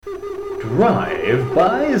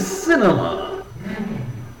Drive-by cinema.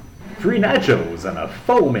 Free nachos and a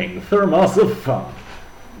foaming thermos of fun.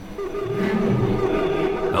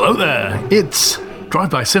 Hello there, it's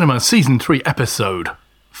Drive-by Cinema Season 3 Episode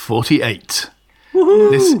 48.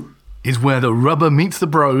 Woohoo! This is where the rubber meets the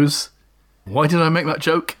bros. Why did I make that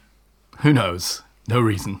joke? Who knows? No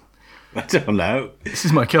reason. I don't know. This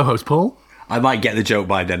is my co-host Paul. I might get the joke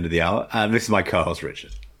by the end of the hour. And this is my co-host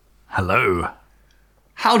Richard. Hello.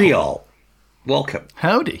 Howdy all. Welcome.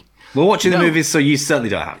 Howdy. We're watching the movies, so you certainly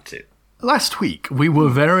don't have to. Last week we were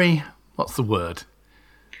very... what's the word?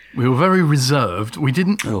 We were very reserved. We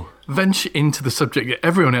didn't venture into the subject that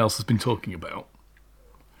everyone else has been talking about,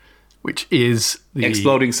 which is the...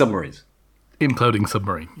 Exploding submarines. Imploding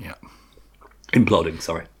submarine, yeah. Imploding,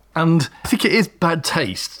 sorry. And I think it is bad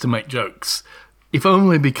taste to make jokes, if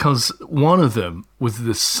only because one of them was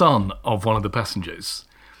the son of one of the passengers.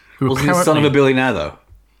 Was he the son of a billionaire, though?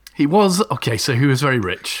 He was, okay, so he was very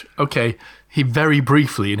rich. Okay, he very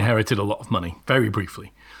briefly inherited a lot of money, very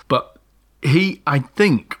briefly. But he, I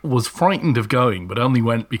think, was frightened of going, but only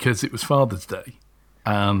went because it was Father's Day.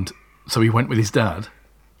 And so he went with his dad,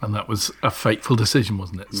 and that was a fateful decision,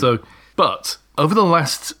 wasn't it? So, but over the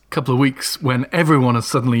last couple of weeks, when everyone has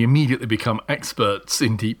suddenly immediately become experts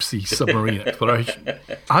in deep-sea submarine exploration,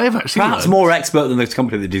 I have actually Perhaps more expert than the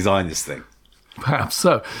company that designed this thing. Perhaps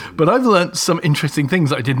so. But I've learnt some interesting things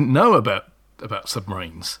that I didn't know about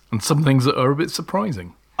submarines, and some things that are a bit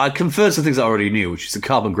surprising. I confirmed some things I already knew, which is the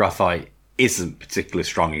carbon graphite isn't particularly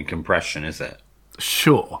strong in compression, is it?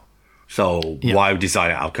 Sure. So why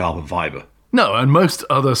design it out of carbon fibre? No, and most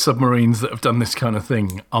other submarines that have done this kind of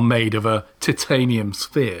thing are made of a titanium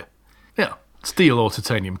sphere. Yeah, steel or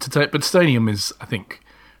titanium. But titanium is, I think,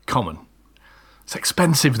 common. It's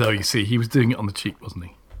expensive, though, you see. He was doing it on the cheap, wasn't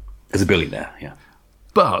he? As a billionaire, yeah.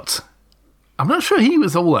 But I'm not sure he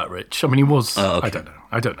was all that rich. I mean, he was... Okay. I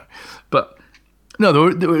don't know. But, no,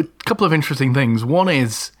 there were a couple of interesting things. One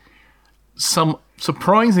is some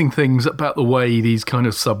surprising things about the way these kind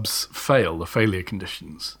of subs fail, the failure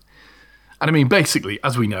conditions. And I mean, basically,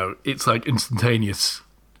 as we know, it's like instantaneous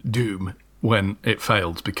doom when it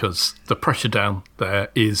fails because the pressure down there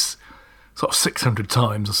is sort of 600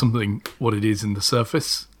 times or something what it is in the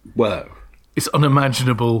surface. Whoa. It's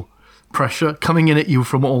unimaginable pressure coming in at you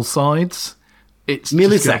from all sides. It's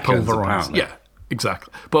milliseconds, pulverize. apparently. Yeah,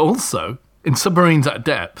 exactly. But also, in submarines at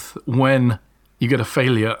depth, when you get a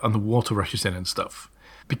failure and the water rushes in and stuff,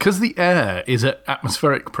 because the air is at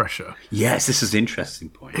atmospheric pressure... Yes, this is an interesting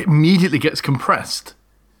point. It immediately gets compressed.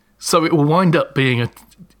 So it will wind up being a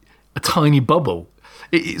tiny bubble.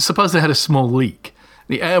 Suppose they had a small leak.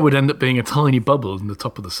 The air would end up being a tiny bubble in the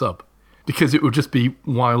top of the sub, because it would just be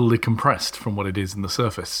wildly compressed from what it is in the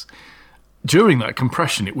surface. During that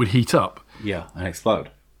compression, it would heat up. Yeah, and explode.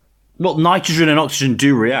 Well, nitrogen and oxygen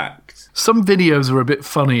do react. Some videos are a bit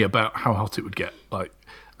funny about how hot it would get,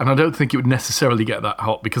 and I don't think it would necessarily get that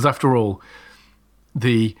hot because, after all,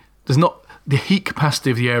 the heat capacity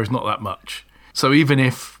of the air is not that much. So even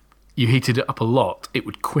if you heated it up a lot, it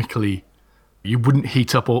would quickly. You wouldn't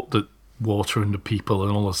heat up all the water and the people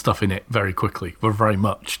and all the stuff in it very quickly, or very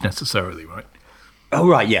much necessarily, right? Oh,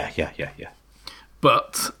 right, yeah.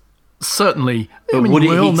 But certainly... But would it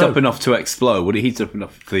heat up enough to explode? Would it heat up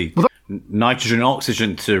enough for the nitrogen and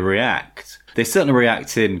oxygen to react? They certainly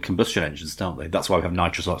react in combustion engines, don't they? That's why we have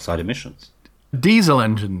nitrous oxide emissions. Diesel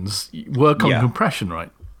engines work on compression,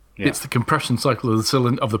 right? Yeah. It's the compression cycle of the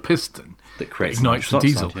cylinder of the piston that creates ignites the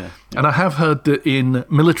diesel. Yeah. And I have heard that in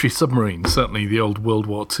military submarines, certainly the old World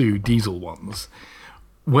War II diesel ones,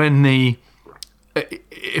 when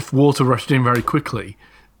if water rushed in very quickly,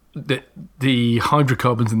 the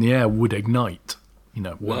hydrocarbons in the air would ignite.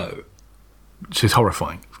 Whoa. Which is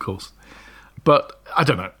horrifying, of course. But I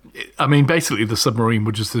don't know. I mean, basically, the submarine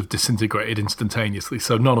would just have disintegrated instantaneously,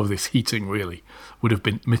 so none of this heating really would have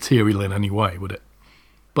been material in any way, would it?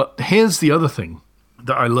 But here's the other thing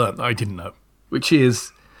that I learned that I didn't know, which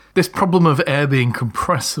is this problem of air being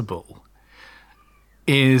compressible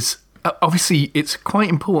is... obviously, it's quite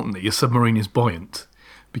important that your submarine is buoyant,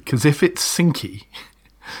 because if it's sinky,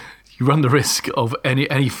 you run the risk of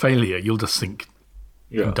any failure, you'll just sink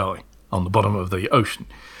and die on the bottom of the ocean.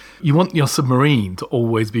 You want your submarine to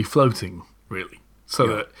always be floating, really, so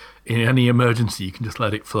that in any emergency you can just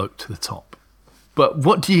let it float to the top. But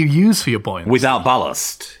what do you use for your buoyancy? Without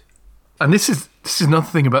ballast. And this is another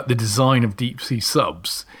thing about the design of deep-sea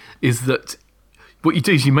subs, is that what you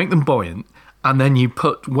do is you make them buoyant, and then you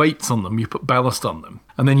put weights on them, you put ballast on them,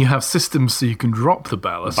 and then you have systems so you can drop the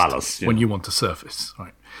ballast when you want to surface.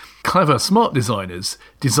 Right? Clever, smart designers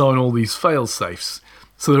design all these fail-safes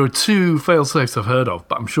So there are two fail-safes I've heard of,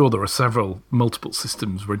 but I'm sure there are multiple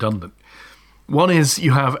systems redundant. One is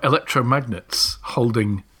you have electromagnets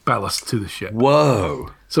holding ballast to the ship.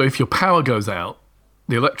 Whoa. So if your power goes out,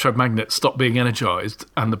 the electromagnets stop being energized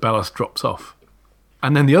and the ballast drops off.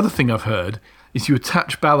 And then the other thing I've heard is you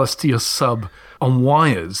attach ballast to your sub on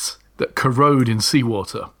wires that corrode in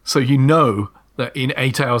seawater. So you know that in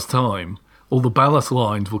 8 hours' time, all the ballast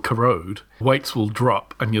lines will corrode, weights will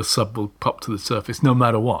drop, and your sub will pop to the surface no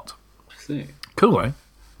matter what. I see. Cool, eh?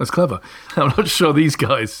 That's clever. I'm not sure these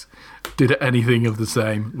guys did anything of the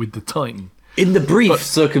same with the Titan. In the brief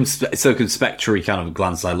circumspectory kind of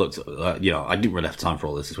glance I looked at, I didn't really have time for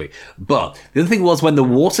all this week. But the other thing was when the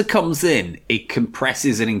water comes in, it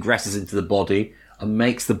compresses and ingresses into the body and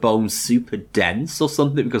makes the bones super dense or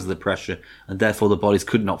something because of the pressure, and therefore the bodies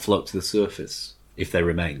could not float to the surface if they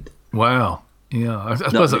remained. Wow. Yeah, I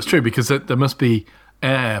suppose that's true because there must be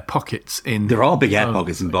air pockets in. There are big air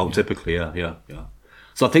pockets in bone, typically. Yeah.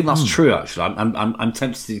 So I think that's true. Actually, I'm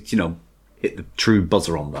tempted to hit the true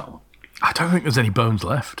buzzer on that one. I don't think there's any bones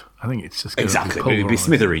left. I think it's just exactly. It'd be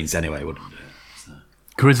smithereens anyway, wouldn't it? So.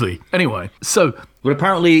 Grizzly. Anyway, so but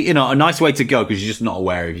apparently, a nice way to go because you're just not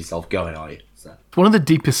aware of yourself going, are you? So. One of the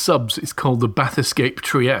deepest subs is called the Bathyscaphe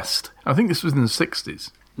Trieste. I think this was in the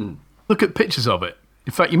 60s. Look at pictures of it.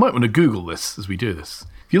 In fact, you might want to Google this as we do this.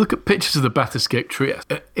 If you look at pictures of the Bathyscaphe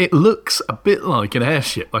Trieste, it looks a bit like an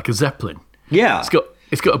airship, like a Zeppelin. Yeah. It's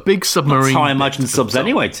got a big submarine. That's how I imagine subs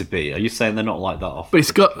anyway to be. Are you saying they're not like that often? But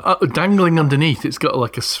it's got, dangling underneath, it's got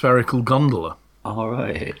like a spherical gondola. All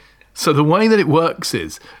right. So the way that it works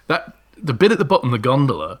is that the bit at the bottom of the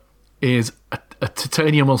gondola is a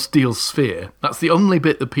titanium or steel sphere. That's the only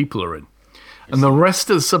bit that people are in. And the rest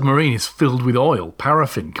of the submarine is filled with oil,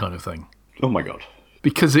 paraffin kind of thing. Oh my God.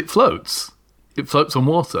 Because it floats. It floats on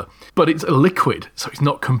water. But it's a liquid, so it's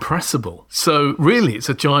not compressible. So really, it's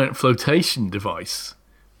a giant flotation device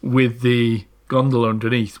with the gondola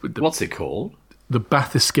underneath. What's it called? The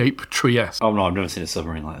Bathyscaphe Trieste. Oh no, I've never seen a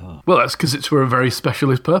submarine like that. Well, that's because it's for a very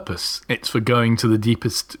specialist purpose. It's for going to the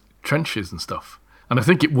deepest trenches and stuff. And I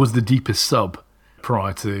think it was the deepest sub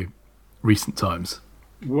prior to recent times.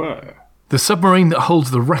 Where? The submarine that holds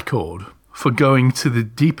the record for going to the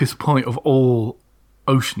deepest point of all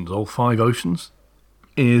oceans, all 5 oceans,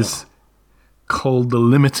 is called the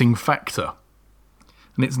Limiting Factor.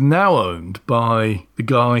 And it's now owned by the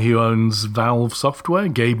guy who owns Valve Software,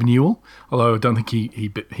 Gabe Newell, although I don't think he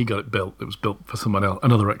got it built. It was built for someone else,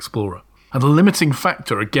 another explorer. And the Limiting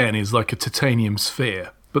Factor, again, is like a titanium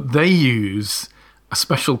sphere. But they use a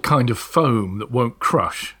special kind of foam that won't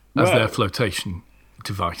crush as their flotation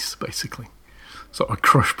device, basically. Sort of a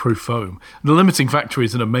crush-proof foam. The Limiting Factor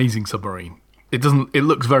is an amazing submarine. It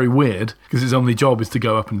looks very weird because its only job is to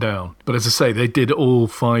go up and down. But as I say, they did all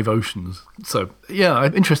 5 oceans. So, yeah,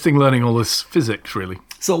 interesting learning all this physics, really.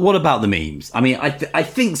 So what about the memes? I mean, I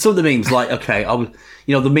think some of the memes, like, okay,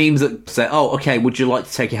 the memes that say, oh, okay, would you like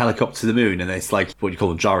to take a helicopter to the moon? And it's like what you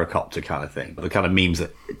call a gyrocopter kind of thing. The kind of memes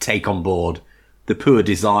that take on board the poor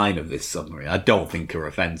design of this submarine, I don't think are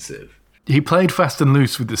offensive. He played fast and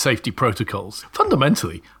loose with the safety protocols.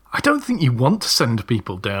 Fundamentally, I don't think you want to send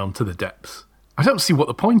people down to the depths. I don't see what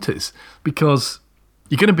the point is, because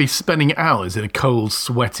you're going to be spending hours in a cold,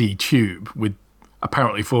 sweaty tube with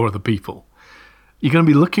apparently 4 other people. You're going to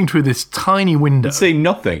be looking through this tiny window. You see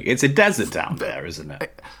nothing. It's a desert down there, isn't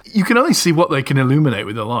it? You can only see what they can illuminate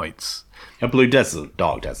with the lights. A blue desert,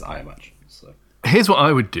 dark desert, I imagine. So. Here's what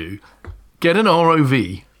I would do. Get an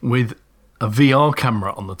ROV with a VR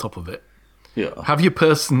camera on the top of it. Yeah. Have your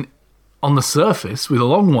person on the surface with a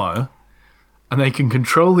long wire, and they can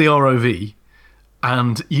control the ROV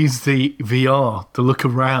and use the VR to look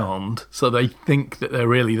around so they think that they're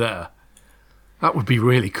really there. That would be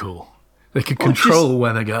really cool. They could control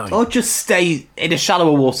where they're going. Or just stay in the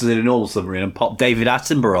shallower waters in a normal submarine and pop David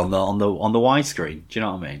Attenborough on the widescreen. Do you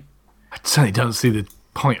know what I mean? I certainly don't see the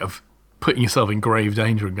point of putting yourself in grave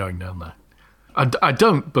danger and going down there. I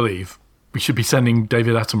don't believe we should be sending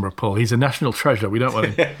David Attenborough, Paul. He's a national treasure. We don't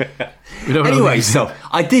want him. Anyway, so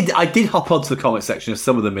I did hop onto the comment section of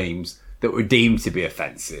some of the memes that were deemed to be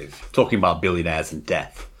offensive, talking about billionaires and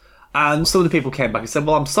death. And some of the people came back and said,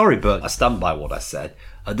 well, I'm sorry, but I stand by what I said.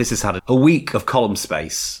 This has had a week of column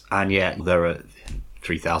space, and yet there are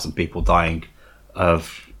 3,000 people dying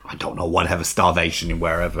of, I don't know, whatever, starvation in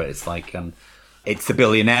wherever. It's like, it's the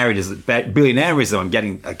billionairism I'm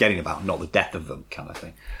getting about, not the death of them kind of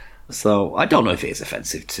thing. So I don't know if it is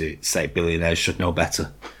offensive to say billionaires should know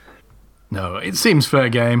better. No, it seems fair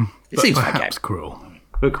game. It seems perhaps fair game. Cruel.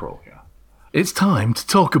 We're cruel, yeah. It's time to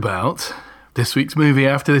talk about this week's movie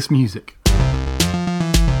after this music.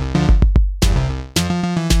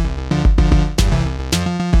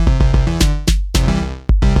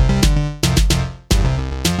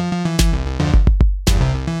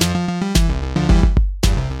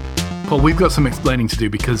 Paul, we've got some explaining to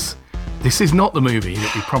do because this is not the movie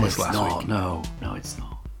that we promised last week. No, it's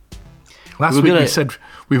not. Last week we said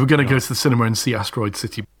we were going to go to the cinema and see Asteroid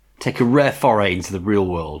City. Take a rare foray into the real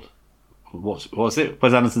world. What was it?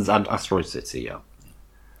 Wes Anderson's Asteroid City, yeah.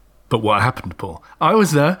 But what happened, Paul? I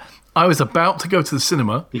was there. I was about to go to the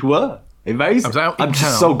cinema. You were? Amazing. I was out in I'm just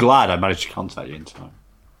town. so glad I managed to contact you in time.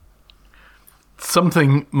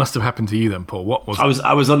 Something must have happened to you then, Paul. What was it?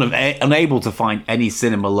 I was unable to find any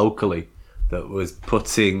cinema locally that was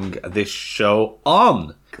putting this show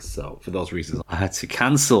on. So, for those reasons, I had to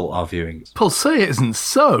cancel our viewings. Paul, say it isn't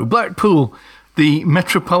so. Blackpool, the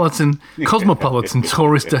cosmopolitan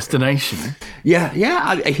tourist destination.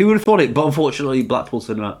 Yeah, who would have thought it? But unfortunately, Blackpool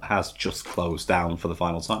Cinema has just closed down for the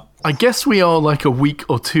final time. I guess we are like a week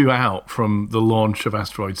or two out from the launch of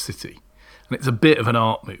Asteroid City. And it's a bit of an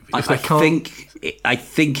art movie. I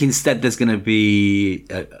think instead there's going to be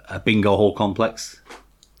a bingo hall complex.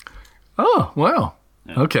 Oh, wow.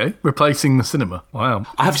 Yeah. Okay, replacing the cinema. Wow.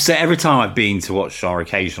 I have to say, every time I've been to watch our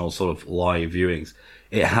occasional sort of live viewings,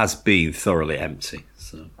 it has been thoroughly empty.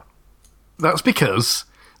 So that's because,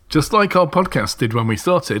 just like our podcast did when we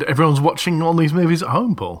started, everyone's watching all these movies at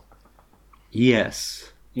home, Paul.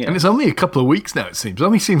 Yes. Yeah. And it's only a couple of weeks now, it seems. It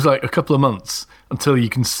only seems like a couple of months until you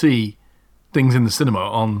can see things in the cinema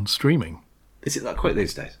on streaming. Is it that quick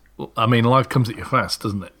these days? Well, I mean, life comes at you fast,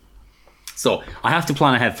 doesn't it? So I have to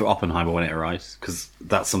plan ahead for Oppenheimer when it arrives, because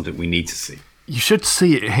that's something we need to see. You should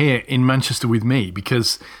see it here in Manchester with me,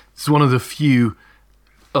 because it's one of the few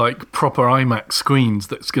proper IMAX screens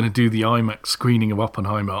that's going to do the IMAX screening of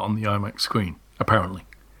Oppenheimer on the IMAX screen, apparently.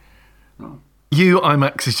 Oh. You,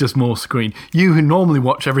 IMAX is just more screen. You who normally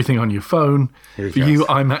watch everything on your phone, for you,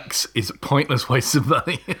 IMAX is a pointless waste of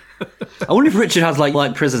money. I wonder if Richard has,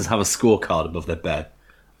 like prisons have a scorecard above their bed.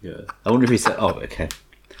 Yeah. I wonder if he said, oh, okay.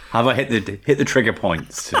 Have I hit the trigger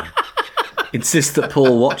points to insist that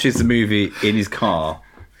Paul watches the movie in his car?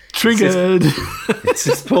 Triggered!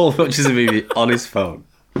 Insist Paul watches the movie on his phone.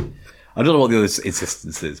 I don't know what the other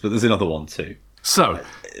insistence is, but there's another one too. So,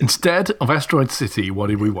 instead of Asteroid City, what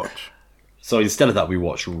did we watch? So instead of that, we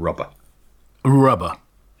watched Rubber. Rubber.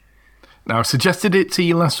 Now, I suggested it to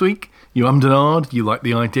you last week. You ummed and ahed. You liked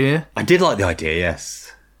the idea. I did like the idea,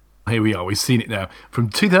 yes. Here we are. We've seen it now. From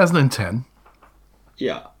 2010.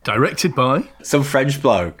 Yeah. Directed by... some French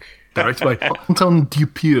bloke. Directed by Anton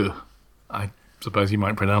Dupieux. I suppose you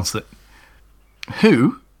might pronounce it.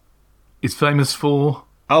 Who is famous for...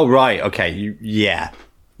 Oh, right. Okay. Yeah,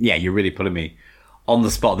 you're really putting me on the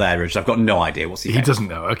spot there, Richard. I've got no idea what's he doesn't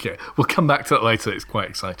know. Okay. We'll come back to that later. It's quite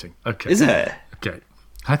exciting. Okay. Is it? Okay.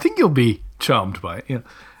 I think you'll be charmed by it. Yeah.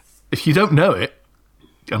 If you don't know it,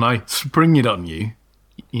 and I spring it on you,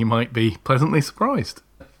 you might be pleasantly surprised.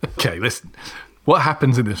 Okay, listen. What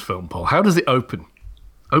happens in this film, Paul? How does it open?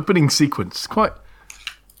 Opening sequence. Quite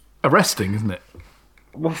arresting, isn't it?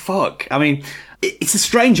 Well, fuck. I mean, it's a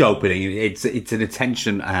strange opening. It's an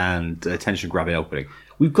attention-grabbing opening.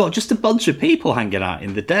 We've got just a bunch of people hanging out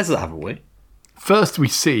in the desert, haven't we? First, we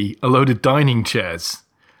see a load of dining chairs.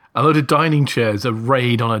 A load of dining chairs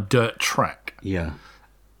arrayed on a dirt track. Yeah.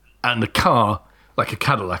 And a car, like a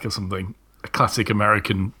Cadillac or something, a classic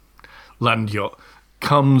American land yacht,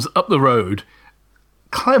 comes up the road,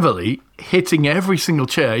 cleverly hitting every single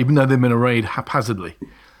chair, even though they've been arrayed haphazardly,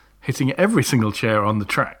 hitting every single chair on the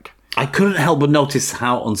track. I couldn't help but notice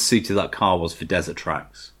how unsuited that car was for desert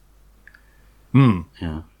tracks.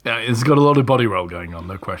 Yeah. It's got a lot of body roll going on,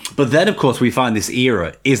 no question. But then, of course, we find this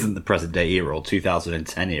era isn't the present-day era or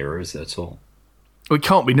 2010 era, is it at all? Well, it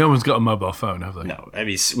can't be. No one's got a mobile phone, have they? No, I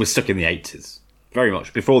mean, we're stuck in the 80s. Very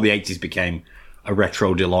much. Before the 80s became a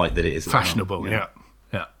retro delight that it is. Fashionable, yeah.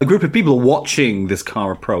 A group of people are watching this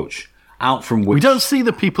car approach, out from which... We don't see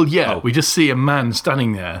the people yet. Oh. We just see a man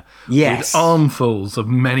standing there with armfuls of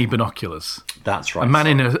many binoculars. That's right. A man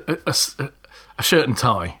in a shirt and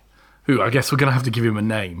tie, who I guess we're going to have to give him a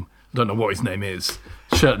name. I don't know what his name is.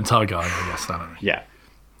 Shirt and tie guy, I guess. I don't know. Yeah.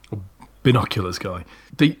 Or binoculars guy.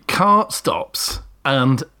 The car stops,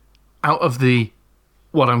 and out of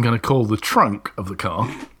what I'm going to call the trunk of the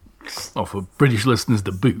car, or for British listeners,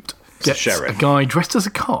 the boot, gets a guy dressed as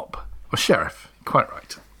a cop, or sheriff. Quite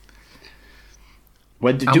right.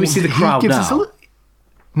 Do we see the crowd now?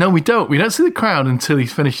 No, we don't. We don't see the crowd until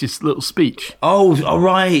he's finished his little speech. Oh, all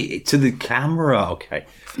right. To the camera. Okay.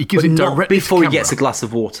 He gives it directly before he gets a glass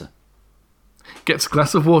of water. Gets a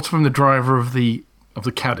glass of water from the driver of the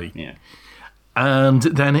caddy. Yeah. And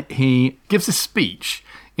then he gives a speech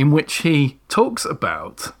in which he talks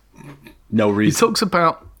about... No reason. He talks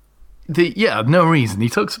about no reason. He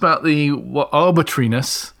talks about the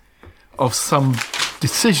arbitrariness of some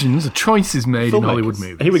decisions, choices made in Hollywood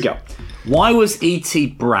movies. Here we go. Why was E.T.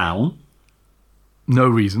 brown? No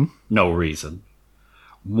reason. No reason.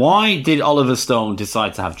 Why did Oliver Stone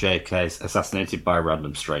decide to have JFK assassinated by a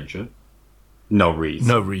random stranger? No reason.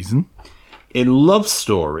 No reason. In Love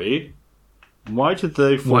Story, why did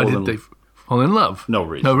they fall in love? No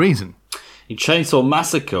reason. No reason. In Chainsaw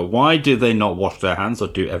Massacre, why do they not wash their hands or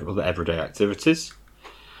do other everyday activities?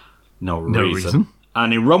 No reason.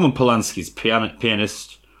 And in Roman Polanski's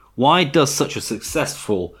Pianist, why does such a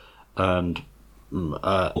successful and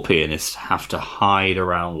pianist have to hide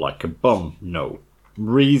around like a bum? No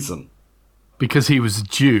reason. Because he was a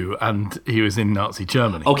Jew and he was in Nazi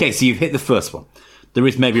Germany. Okay, so you've hit the first one. There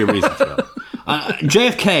is maybe a reason for that.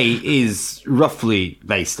 JFK is roughly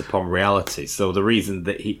based upon reality, so the reason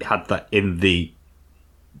that he had that in the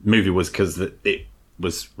movie was because it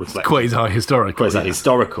was reflected.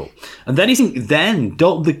 Quasi-historical. And then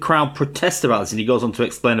don't the crowd protest about this, and he goes on to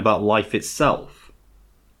explain about life itself.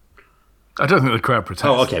 I don't think the crowd protests.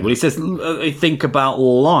 Oh, okay. Well, he says, think about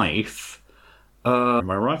life. Am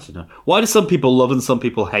I right or no? Why do some people love and some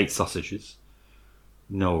people hate sausages?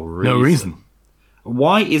 No reason. No reason.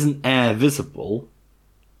 Why isn't air visible?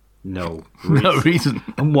 No reason. No reason.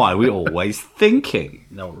 And why are we always thinking?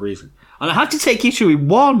 No reason. And I have to take issue with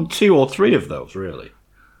 1, 2, or 3 of those, really.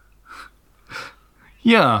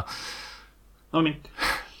 Yeah. I mean,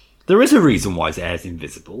 there is a reason why air is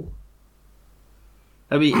invisible.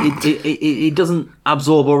 I mean, it doesn't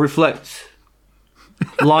absorb or reflect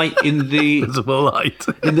light in the visible light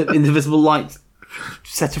in the visible light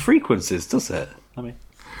set of frequencies, does it?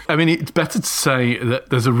 I mean, it's better to say that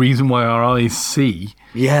there's a reason why our eyes see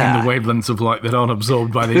in the wavelengths of light that aren't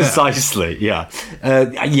absorbed by the air. Precisely, yeah.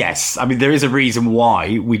 Yes, I mean, there is a reason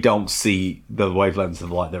why we don't see the wavelengths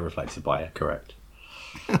of light that are reflected by air, correct?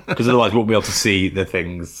 Because otherwise we won't be able to see the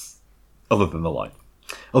things other than the light,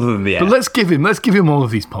 other than the air. But let's give him all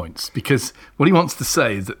of these points, because what he wants to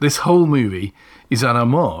say is that this whole movie is an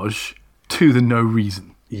homage to the no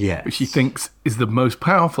reason, which he thinks is the most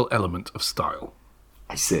powerful element of style.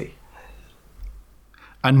 I see.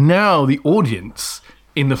 And now the audience,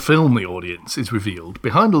 in the film the audience, is revealed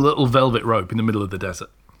behind a little velvet rope in the middle of the desert.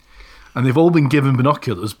 And they've all been given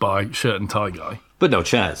binoculars by Shirt and Tie Guy. But no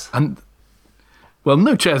chairs. Well,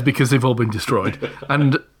 no chairs because they've all been destroyed.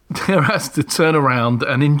 And they're asked to turn around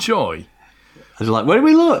and enjoy. And they're like, where do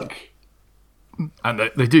we look?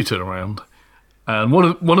 And they do turn around. And one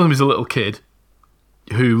of them is a little kid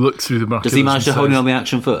who looks through the binoculars. Does he manage to hone in on the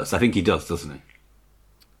action first? I think he does, doesn't he?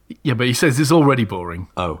 Yeah, but he says it's already boring.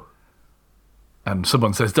 Oh. And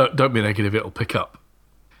someone says, don't be negative, it'll pick up.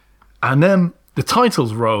 And then the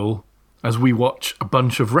titles roll as we watch a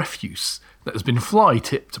bunch of refuse that has been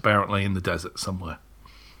fly-tipped, apparently, in the desert somewhere.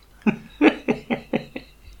 And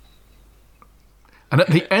at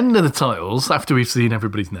the end of the titles, after we've seen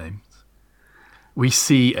everybody's names, we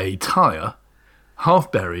see a tyre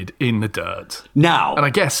half buried in the dirt. Now, and I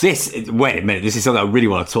guess wait a minute, this is something I really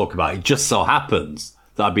want to talk about. It just so happens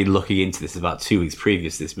that I've been looking into this about 2 weeks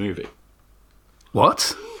previous to this movie.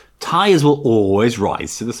 What? Tyres will always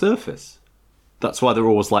rise to the surface. That's why they're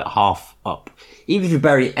always like half up. Even if you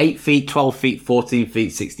bury 8 feet, 12 feet, 14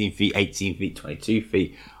 feet, 16 feet, 18 feet, 22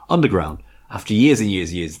 feet underground, after years and years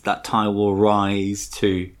and years, that tyre will rise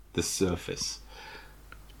to the surface.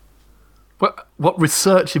 What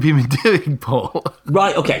research have you been doing, Paul?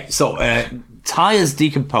 Right, okay, so tyres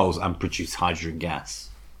decompose and produce hydrogen gas.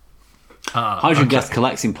 Hydrogen gas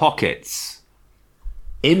collects in pockets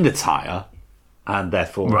in the tyre, and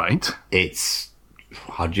therefore it's,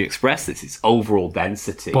 how do you express this? Its overall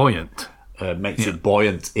density. Buoyant. Makes it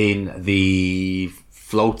buoyant in the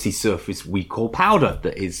floaty surface we call powder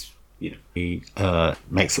that is,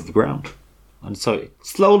 makes up the ground. And so it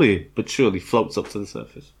slowly but surely floats up to the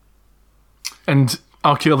surface. And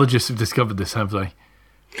archaeologists have discovered this, have they?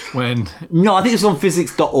 No, I think it's on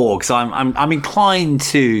physics.org, so I'm inclined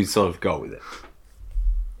to sort of go with it.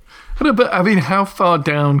 I don't know, but I mean, how far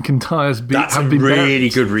down can tyres be? That's a really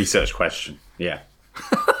good research question. Yeah.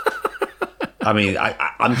 I mean,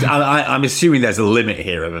 I'm assuming there's a limit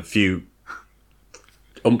here of a few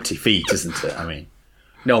umpty feet, isn't it? I mean,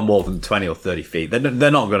 no more than 20 or 30 feet.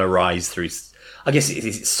 They're not going to rise through. I guess is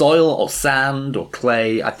it soil or sand or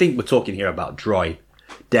clay? I think we're talking here about dry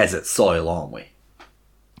desert soil, aren't we?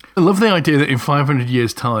 I love the idea that in 500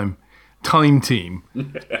 years' time, Time Team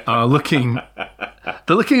are looking.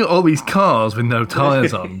 They're looking at all these cars with no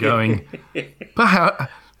tyres on, going, but how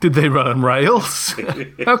did they run on rails?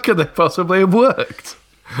 How could they possibly have worked?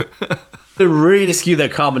 They really skew their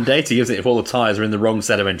carbon dating, isn't it, if all the tyres are in the wrong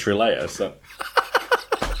sedimentary layer? So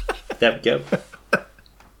there we go.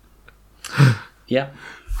 Yeah.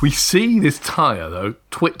 We see this tyre, though,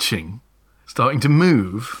 twitching, starting to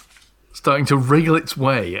move, starting to wriggle its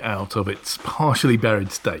way out of its partially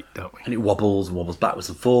buried state, don't we? And it wobbles and wobbles backwards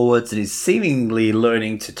and forwards, and is seemingly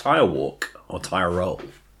learning to tyre walk or tyre roll.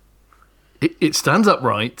 It stands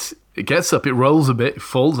upright, it gets up, it rolls a bit, it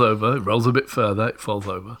falls over, it rolls a bit further, it falls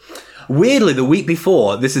over. Weirdly, the week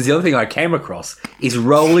before, this is the other thing I came across, is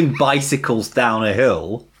rolling bicycles down a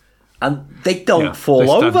hill, and they don't Yeah, fall they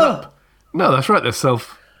stand over. up. No, that's right, they're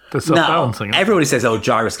self-balancing. Now, everybody says,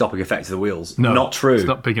 gyroscopic effect of the wheels. No, Not true. It's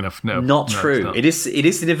not big enough, no. Not No, true. it's not. It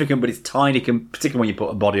is significant, but it's tiny, particularly when you put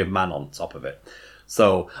a body of man on top of it.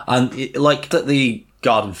 So, like at the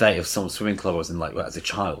Garden Fete of some swimming club I was in, like as a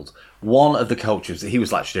child, one of the coaches, he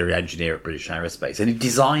was actually an engineer at British Aerospace, and he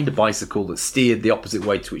designed a bicycle that steered the opposite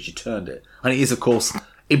way to which you turned it. And it is, of course,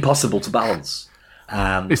 impossible to balance.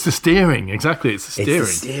 It's the steering, exactly, it's the steering.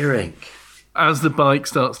 It's the steering. As the bike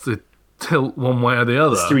starts to tilt one way or the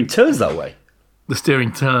other, Steering turns that way. the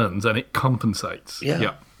steering turns and it compensates.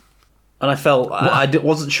 Yeah. And I felt, I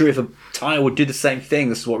wasn't sure if a tyre would do the same thing.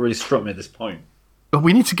 This is what really struck me at this point. But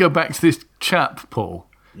we need to go back to this chap, Paul.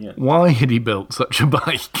 Yeah. Why had he built such a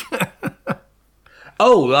bike?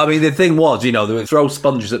 Oh, I mean, the thing was, they would throw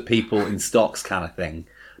sponges at people in stocks kind of thing.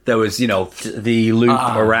 There was, the loop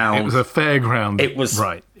around. It was a fairground. It was,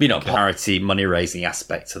 right. Parity, money-raising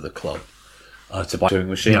aspect to the club. To buy a sewing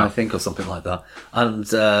machine, Yeah. I think, or something like that. And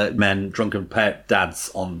men, drunken dads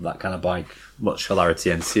on that kind of bike. Much hilarity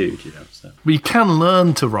ensued, So. But you can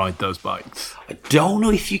learn to ride those bikes. I don't know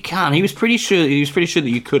if you can. He was pretty sure that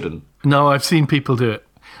you couldn't. No, I've seen people do it.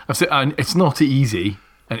 And it's not easy,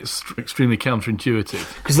 and it's extremely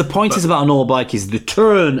counterintuitive. Because the point is about an all bike is the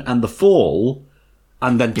turn and the fall,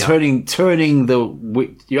 and then turning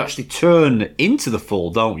you actually turn into the fall,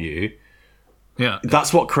 don't you? Yeah,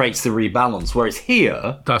 That's what creates the rebalance. Whereas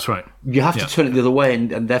here, that's right. you have to turn it the other way,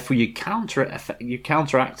 and therefore you're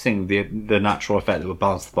counteracting the natural effect that would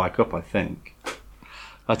balance the bike up. I think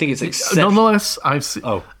it's exceptional. Nonetheless, I've seen.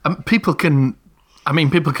 People can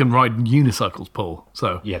ride unicycles, Paul.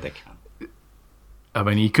 So Yeah, they can. I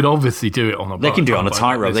mean, you could obviously do it on a bike. They can do it on a bike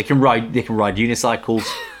tightrope. like They can ride unicycles,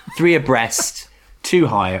 3 abreast, 2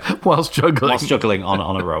 higher. this, whilst juggling. Whilst juggling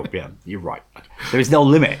on a rope, yeah, you're right. There is no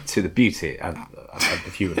limit to the beauty and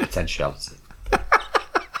the human potentiality.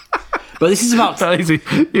 But this is about...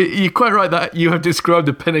 You're quite right that you have described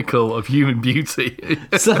the pinnacle of human beauty.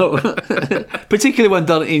 So, particularly when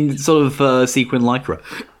done in sort of sequin lycra.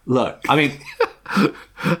 Look, I mean...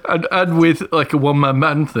 and with like a one-man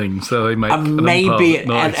band thing, so they make maybe an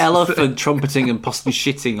noise. elephant trumpeting and possibly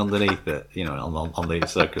shitting underneath it, on the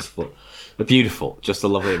circus floor. Beautiful, just a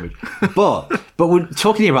lovely image. But we're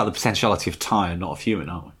talking here about the potentiality of tyre, not of human,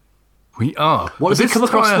 aren't we? We are. What does he come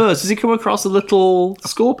across first? Does he come across a little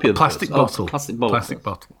scorpion? Plastic bottle. Plastic bottle. Plastic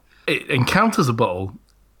bottle. It encounters a bottle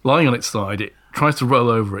lying on its side. It tries to roll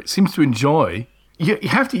over. It seems to enjoy. You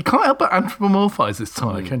can't help but anthropomorphize this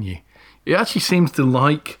tyre, can you? It actually seems to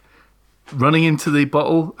like running into the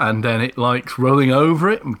bottle, and then it likes rolling over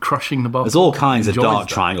it and crushing the bottle. There's all kinds of Enjoys dark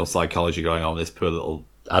that. triangle psychology going on with this poor little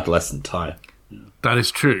adolescent tyre. That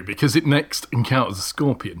is true, because it next encounters a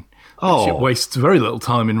scorpion. Oh. It wastes very little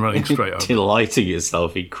time in running straight over. Delighting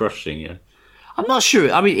itself in crushing you. I'm not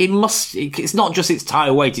sure. I mean, it's not just its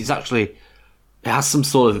tyre weight, it has some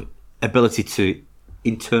sort of ability to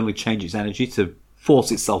internally change its energy to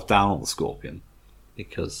force itself down on the scorpion.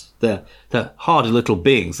 Because they're hardy little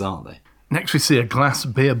beings, aren't they? Next we see a glass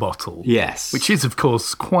beer bottle. Yes. Which is, of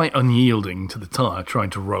course, quite unyielding to the tyre, trying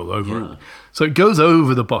to roll over it. So it goes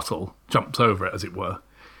over the bottle, jumps over it, as it were,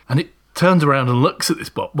 and it turns around and looks at this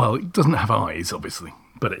bottle. Well, it doesn't have eyes, obviously,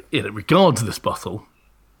 but it regards this bottle,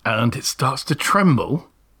 and it starts to tremble.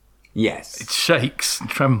 Yes. It shakes and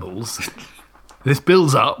trembles. This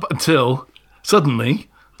builds up until, suddenly,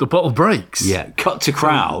 the bottle breaks. Yeah, cut to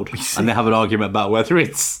crowd, and they have an argument about whether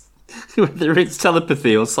it's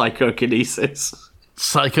telepathy or psychokinesis.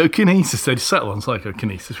 Psychokinesis. They settle on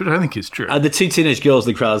psychokinesis, which I think is true. And the 2 teenage girls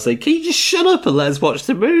in the crowd say, "Can you just shut up and let us watch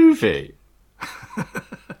the movie?"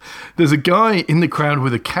 There's a guy in the crowd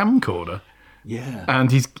with a camcorder. Yeah.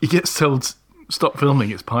 And he gets told, stop filming,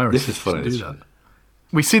 it's piracy. This is funny. Do that.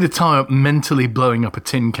 We see the tyre mentally blowing up a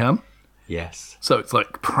tin can. Yes. So it's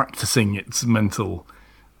like practicing its mental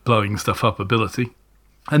blowing stuff up ability.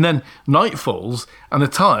 And then night falls, and the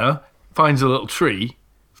tyre finds a little tree,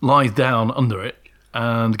 lies down under it,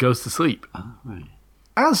 and goes to sleep. Oh, right.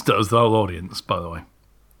 As does the whole audience, by the way.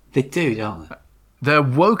 They do, don't they? They're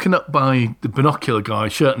woken up by the binocular guy,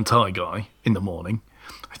 shirt and tie guy, in the morning.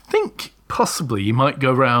 I think possibly he might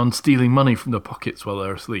go around stealing money from their pockets while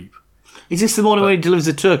they're asleep. Is this the morning when he delivers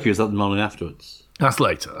the turkey, or is that the morning afterwards? That's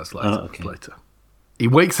later. That's okay. later. He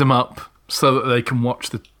wakes them up so that they can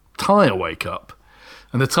watch the tyre wake up.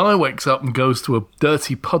 And the tyre wakes up and goes to a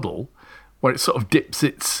dirty puddle where it sort of dips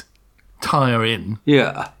its tyre in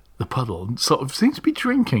Yeah, the puddle and sort of seems to be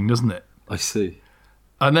drinking, doesn't it? I see.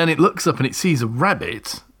 And then it looks up and it sees a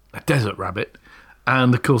rabbit, a desert rabbit,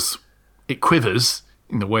 and of course it quivers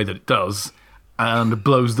in the way that it does and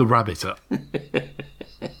blows the rabbit up.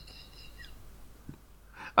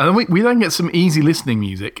 And then we then get some easy listening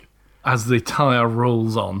music as the tyre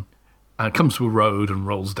rolls on and comes to a road and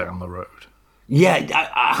rolls down the road. Yeah,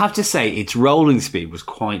 I have to say, its rolling speed was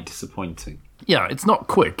quite disappointing. Yeah, it's not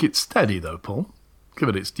quick. It's steady, though, Paul. Give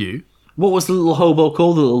it its due. What was the little hobo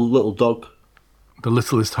called? The little dog? The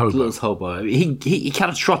littlest hobo. The littlest hobo. He kind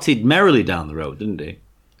of trotted merrily down the road, didn't he?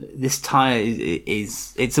 This tyre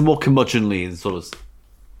it's a more curmudgeonly and sort of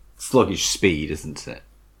sluggish speed, isn't it?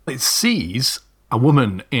 It sees a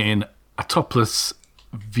woman in a topless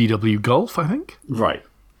VW Golf, I think. Right.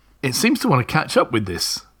 It seems to want to catch up with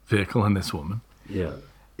this vehicle and this woman. Yeah.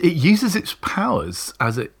 It uses its powers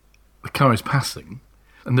as the car is passing,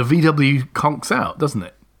 and the VW conks out, doesn't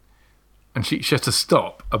it? And she has to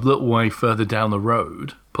stop a little way further down the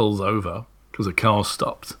road, pulls over because the car's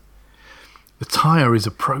stopped. The tyre is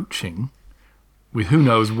approaching with who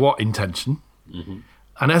knows what intention. Mm-hmm.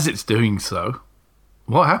 And as it's doing so,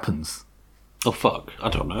 what happens? Oh, fuck. I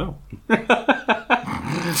don't know.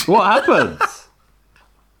 What happens?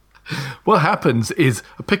 What happens is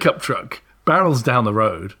a pickup truck barrels down the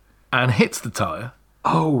road and hits the tyre,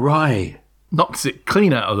 Oh, right. knocks it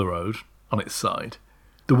clean out of the road on its side.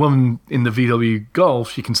 The woman in the VW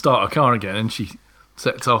Golf, she can start her car again and she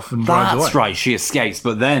sets off and drives away. That's right. She escapes,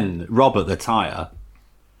 but then Robert the tyre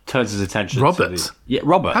turns his attention Robert? to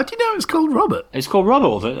Robert. How do you know it's called Robert? It's called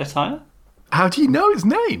Robert, the tyre? How do you know his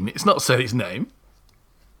name? It's not said his name.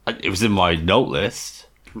 It was in my note list.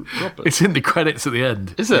 Robert. It's in the credits at the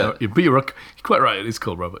end. Is it? Yeah, but you're quite right. It is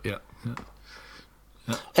called Robert, yeah.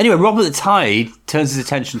 Anyway, Robert the tyre turns his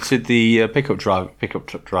attention to the pickup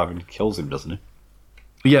truck driver and kills him, doesn't he?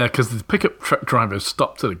 Yeah, because the pickup truck driver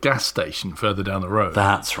stopped at a gas station further down the road.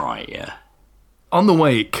 That's right, yeah. On the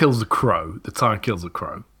way, it kills a crow. The tyre kills a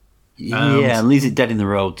crow. Yeah, and leaves it dead in the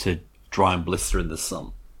road to dry and blister in the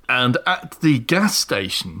sun. And at the gas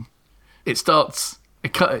station, it starts...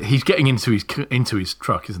 He's getting into his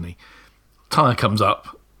truck, isn't he? Tyre comes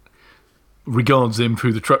up, regards him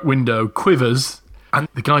through the truck window, quivers, and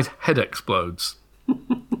the guy's head explodes.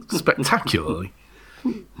 Spectacularly.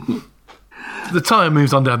 The tyre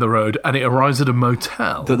moves on down the road, and it arrives at a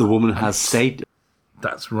motel. That the woman has stayed...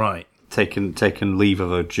 That's right. Taken leave of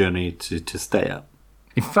her journey to stay at.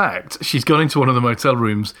 In fact, she's gone into one of the motel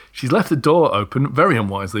rooms. She's left the door open, very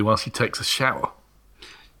unwisely, while she takes a shower.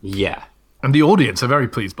 Yeah. And the audience are very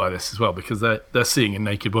pleased by this as well, because they're seeing a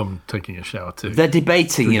naked woman taking a shower too. They're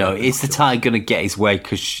debating, is the tyre going to get his way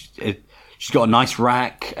because she's got a nice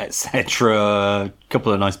rack, etc., a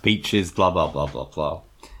couple of nice beaches, blah, blah, blah, blah, blah.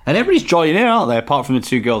 And everybody's joining in, aren't they? Apart from the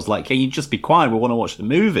two girls, like, can you just be quiet? We want to watch the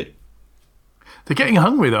movie. They're getting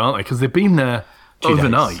hungry, though, aren't they? Because they've been there 2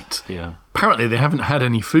 overnight. days. Yeah. Apparently, they haven't had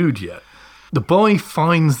any food yet. The boy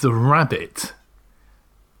finds the rabbit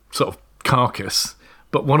sort of carcass,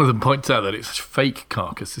 but one of them points out that it's a fake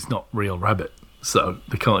carcass. It's not real rabbit, so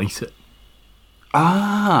they can't eat it.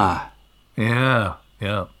 Ah. Yeah.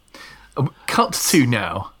 Cut to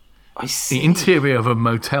now. I see. The interior of a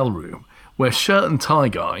motel room where shirt and tie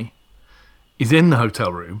guy is in the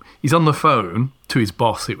hotel room. He's on the phone to his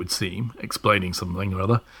boss, it would seem, explaining something or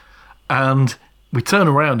other. And we turn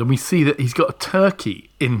around and we see that he's got a turkey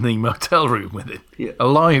in the motel room with him. Yeah. A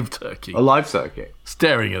live turkey. A live circuit.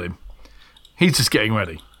 Staring at him. He's just getting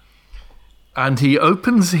ready. And he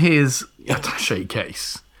opens his attaché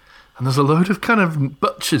case. And there's a load of kind of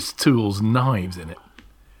butcher's tools and knives in it.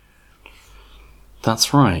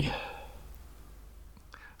 That's right.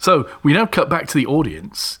 So we now cut back to the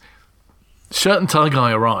audience. Shirt and tie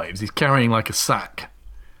guy arrives. He's carrying like a sack.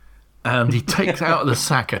 And he takes out of the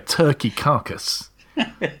sack a turkey carcass.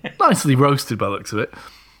 Nicely roasted by the looks of it.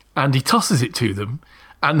 And he tosses it to them.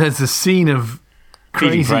 And there's a scene of Feeding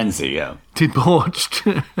crazy, frenzy, yeah. debauched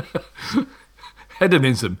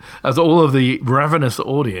hedonism as all of the ravenous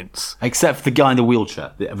audience. Except for the guy in the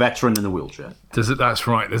wheelchair, the veteran in the wheelchair. That's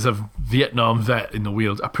right. There's a Vietnam vet in the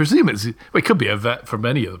wheelchair. I presume it could be a vet from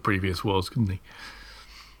any of the previous wars, couldn't he?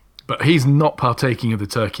 But he's not partaking of the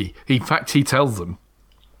turkey. In fact, he tells them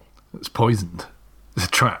it's poisoned. It's a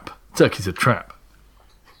trap. Turkey's a trap.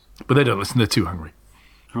 But they don't listen. They're too hungry.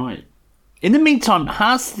 Right. In the meantime,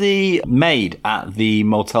 has the maid at the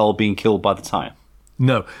motel been killed by the tyre?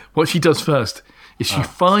 No. What she does first is she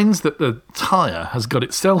finds that the tyre has got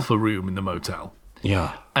itself a room in the motel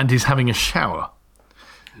Yeah. and is having a shower.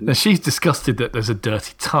 Now, she's disgusted that there's a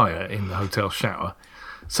dirty tyre in the hotel shower,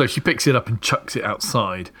 so she picks it up and chucks it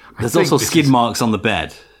outside. There's also skid marks on the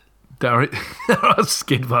bed. There are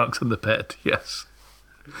skid marks on the bed, yes.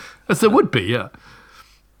 As there would be, yeah.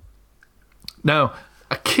 Now,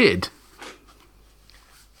 a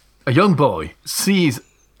young boy, sees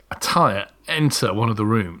a tyre enter one of the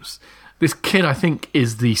rooms. This kid, I think,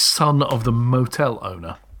 is the son of the motel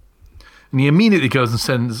owner. And he immediately goes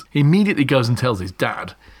and tells his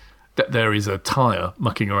dad that there is a tyre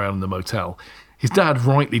mucking around in the motel. His dad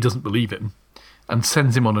rightly doesn't believe him and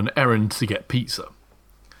sends him on an errand to get pizza.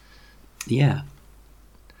 Yeah.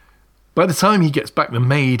 By the time he gets back, the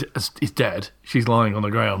maid is dead. She's lying on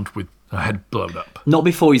the ground with her head blown up. Not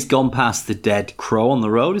before he's gone past the dead crow on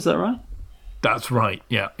the road, is that right? That's right,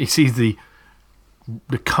 yeah. He sees the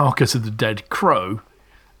carcass of the dead crow,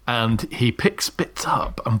 and he picks bits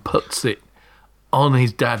up and puts it on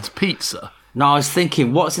his dad's pizza. Now, I was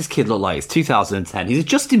thinking, what does this kid look like? It's 2010. He's a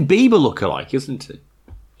Justin Bieber lookalike, isn't he?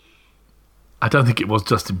 I don't think it was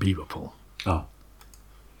Justin Bieber, Paul. Oh.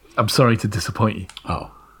 I'm sorry to disappoint you.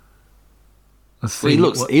 Oh. Let's Well,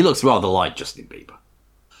 see he looks rather like Justin Bieber.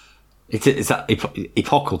 It's that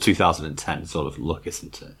epochal 2010 sort of look,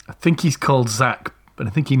 isn't it? I think he's called Zach, but I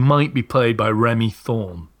think he might be played by Remy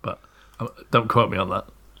Thorne, but don't quote me on that.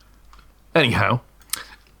 Anyhow,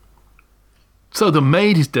 so the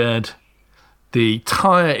maid is dead. The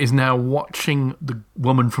tyre is now watching the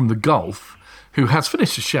woman from the Gulf, who has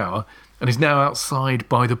finished the shower and is now outside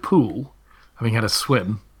by the pool, having had a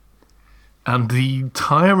swim. And the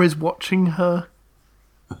tyre is watching her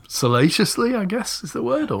salaciously, I guess is the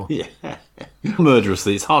word, or Yeah.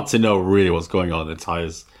 Murderously. It's hard to know really what's going on in the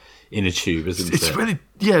tyres in a tube, isn't it's it? really,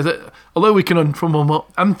 yeah. Although we can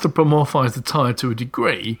anthropomorphise the tyre to a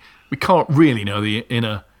degree, we can't really know the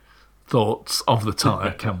inner thoughts of the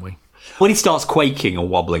tyre, can we? When he starts quaking and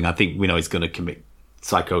wobbling, I think we know he's going to commit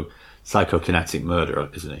psychokinetic murder,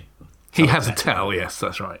 isn't he? He has a towel, yes,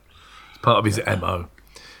 that's right. It's part of his MO.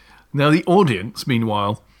 Now, the audience,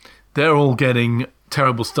 meanwhile, they're all getting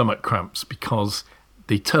terrible stomach cramps because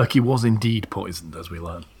the turkey was indeed poisoned, as we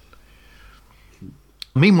learn.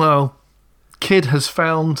 Meanwhile, Kid has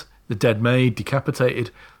found the dead maid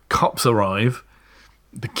decapitated. Cops arrive.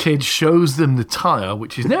 The kid shows them the tyre,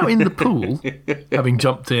 which is now in the pool, having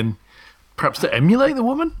jumped in, perhaps to emulate the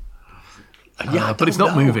woman. But it's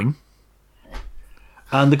not moving.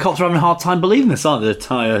 And the cops are having a hard time believing this, aren't they? The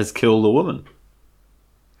tyre has killed the woman.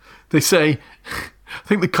 They say, I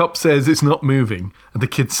think the cop says it's not moving, and the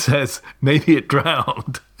kid says maybe it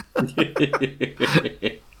drowned.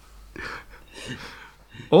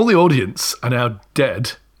 All the audience are now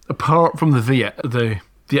dead, apart from the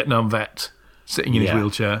Vietnam vet sitting in his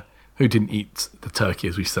wheelchair, who didn't eat the turkey,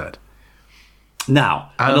 as we said.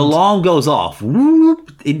 Now, an alarm goes off,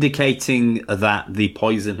 whoop, indicating that the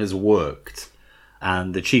poison has worked.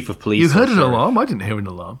 And the chief of police... You heard an alarm? I didn't hear an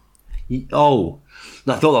alarm. Oh,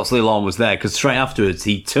 I thought that's the alarm was there, because straight afterwards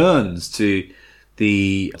he turns to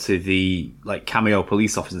the cameo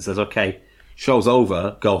police officer and says, "Okay, show's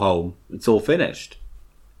over, go home, it's all finished."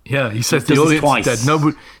 Yeah, he says the audience is dead.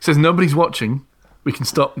 He says nobody's watching, we can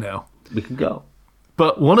stop now. We can go.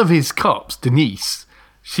 But one of his cops, Denise,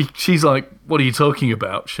 she's like, "What are you talking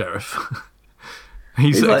about, Sheriff?"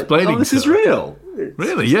 He's explaining. Like, this is real.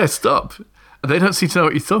 Really? Yeah, stop. They don't seem to know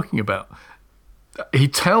what he's talking about. He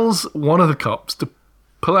tells one of the cops to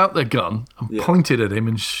pull out their gun and point it at him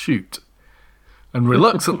and shoot. And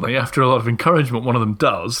reluctantly, after a lot of encouragement, one of them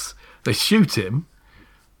does. They shoot him.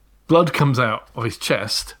 Blood comes out of his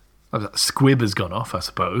chest. That squib has gone off, I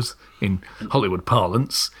suppose, in Hollywood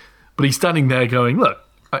parlance. But he's standing there going, "Look,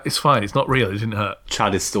 it's fine. It's not real. It didn't hurt."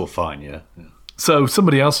 Chad is still fine, yeah. So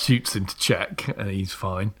somebody else shoots him to check, and he's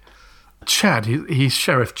fine. Chad, he's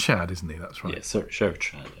Sheriff Chad, isn't he? That's right. Yeah, Sheriff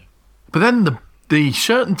Chad. Yeah. But then the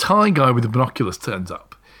shirt and tie guy with the binoculars turns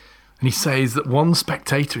up, and he says that one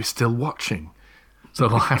spectator is still watching, so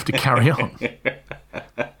they'll have to carry on.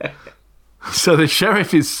 So the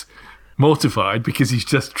sheriff is mortified because he's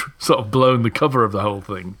just sort of blown the cover of the whole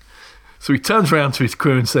thing. So he turns around to his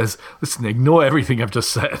crew and says, "Listen, ignore everything I've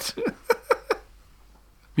just said."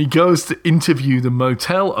 He goes to interview the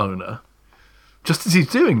motel owner. Just as he's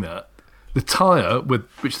doing that, the tyre,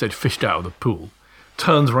 which they'd fished out of the pool,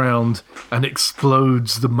 turns round and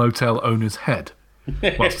explodes the motel owner's head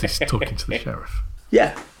whilst he's talking to the sheriff.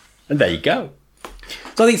 Yeah, and there you go.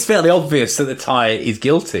 So I think it's fairly obvious that the tyre is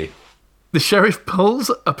guilty. The sheriff pulls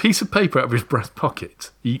a piece of paper out of his breast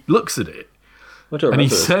pocket. He looks at it, and he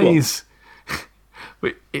says,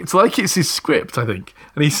 It's like it's his script, I think.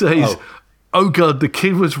 And he says, oh God, the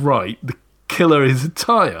kid was right. The killer is a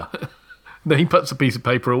tyre. Then he puts a piece of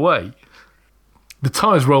paper away. The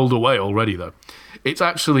tyre's rolled away already, though. It's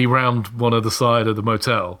actually round one of the side of the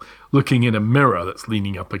motel, looking in a mirror that's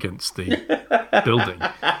leaning up against the building.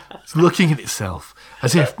 It's looking at itself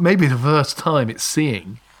as if maybe the first time it's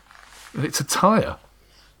seeing that it's a tyre.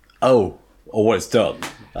 Oh, or what it's done.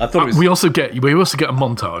 I thought it was... We also get a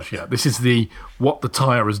montage. Yeah, this is the "What the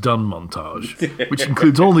Tyre Has Done" montage, which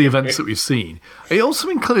includes all the events that we've seen. It also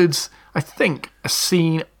includes, I think, a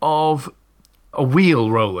scene of a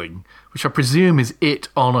wheel rolling, which I presume is it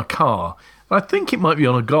on a car. And I think it might be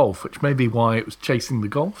on a Golf, which may be why it was chasing the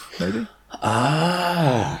Golf. Maybe.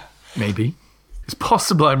 Maybe. It's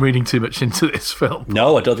possible I'm reading too much into this film.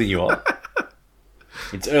 No, I don't think you are.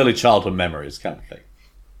 It's early childhood memories kind of thing.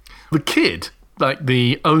 The kid, like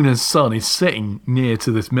the owner's son, is sitting near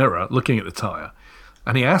to this mirror looking at the tyre,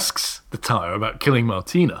 and he asks the tyre about killing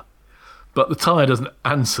Martina, but the tyre doesn't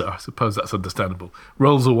answer. I suppose that's understandable.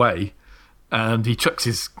 Rolls away, and he chucks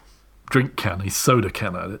his drink can, his soda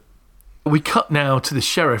can at it. We cut now to the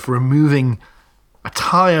sheriff removing a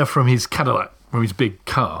tyre from his Cadillac, from his big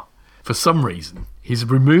car. For some reason, he's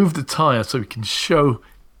removed the tyre so he can show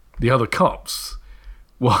the other cops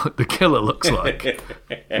what the killer looks like,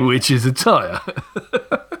 which is a tyre.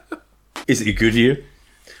 Is it Goodyear?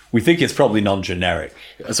 We think it's probably non-generic.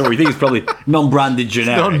 So we think it's probably non-branded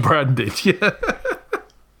generic. Non-branded, yeah.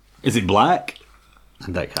 Is it black?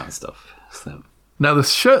 And that kind of stuff. So. Now, the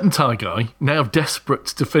shirt and tie guy, now desperate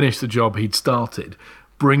to finish the job he'd started,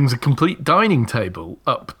 brings a complete dining table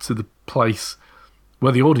up to the place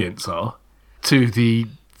where the audience are, to the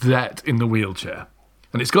vet in the wheelchair.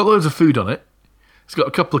 And it's got loads of food on it. It's got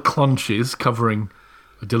a couple of clunches covering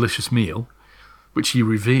a delicious meal, which he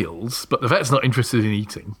reveals, but the vet's not interested in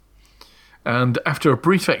eating. And after a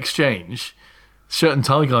brief exchange, shirt and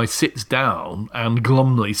tie guy sits down and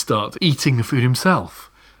glumly starts eating the food himself,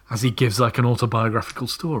 as he gives like an autobiographical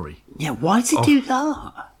story. Yeah, why does he do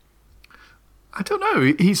that? I don't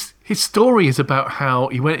know. His story is about how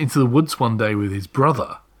he went into the woods one day with his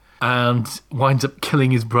brother and winds up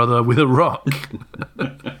killing his brother with a rock.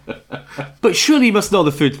 But surely he must know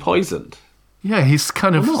the food's poisoned. Yeah, he's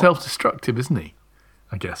kind of self-destructive, isn't he?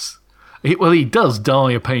 I guess. He does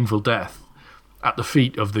die a painful death at the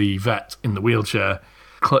feet of the vet in the wheelchair,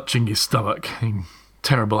 clutching his stomach in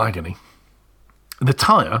terrible agony. The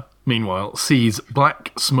tyre, meanwhile, sees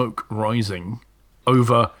black smoke rising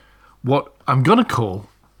over what I'm going to call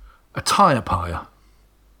a tyre pyre.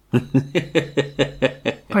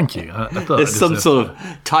 Thank you. I thought There's some sort of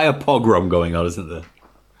tyre pogrom going on, isn't there?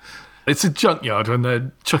 It's a junkyard when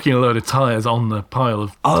they're chucking a load of tyres on the pile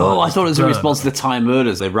of Oh, I tyres thought it was to a burn. response to the tyre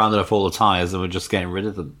murders. They rounded up all the tyres and were just getting rid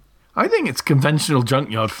of them. I think it's conventional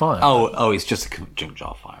junkyard fire. Oh, it's just a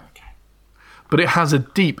junkyard fire, okay. But it has a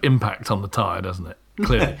deep impact on the tyre, doesn't it?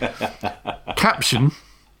 Clearly. Caption,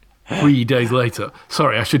 3 days later.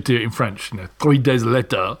 Sorry, I should do it in French. 3 days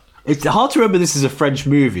later. It's hard to remember this is a French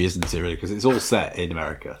movie, isn't it, really? Because it's all set in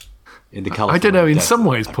America. In the California I don't know, in desert, some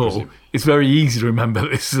ways, I Paul, presume. it's very easy to remember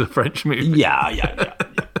that this is a French movie. Yeah.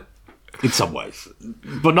 In some ways.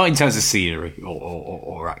 But not in terms of scenery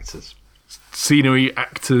or actors. Scenery,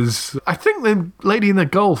 actors. I think the lady in the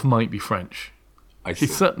Golf might be French. I see.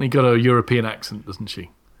 She's certainly got a European accent, doesn't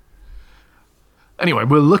she? Anyway,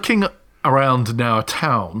 we're looking around now a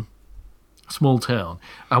town, a small town,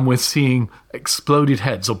 and we're seeing exploded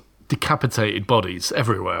heads or decapitated bodies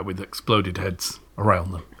everywhere with exploded heads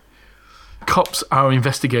around them. Cops are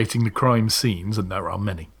investigating the crime scenes, and there are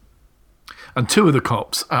many. And 2 of the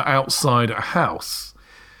cops are outside a house,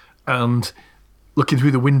 and looking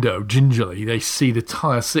through the window, gingerly, they see the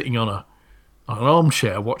tyre sitting on an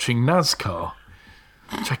armchair watching NASCAR,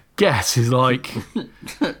 which I guess is like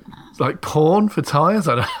porn for tyres.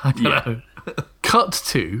 I don't know. Cut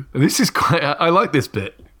to, and this is quite. I like this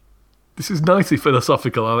bit. This is nicely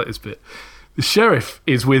philosophical. I like this bit. The sheriff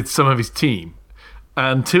is with some of his team,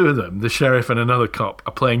 and 2 of them, the sheriff and another cop,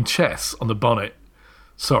 are playing chess on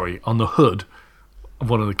the hood of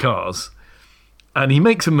one of the cars. And he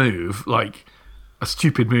makes a move, like a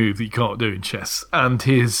stupid move that you can't do in chess. And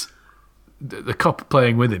the cop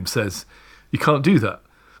playing with him says, "You can't do that.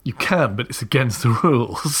 You can, but it's against the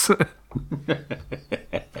rules."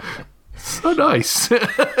 So nice.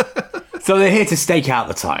 So they're here to stake out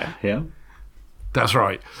the tyre, yeah? That's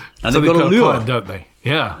right. And so they've got a lure. plan, don't they?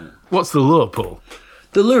 Yeah. What's the lure, Paul?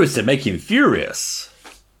 The lure is to make him furious.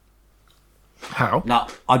 How? Now,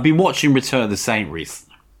 I've been watching Return of the Saint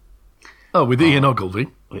recently Oh, with Ian Ogilvy.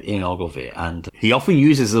 with Ian Ogilvy, and he often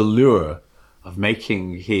uses the lure of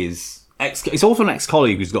making his It's also an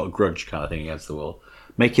ex-colleague who's got a grudge kind of thing against the world,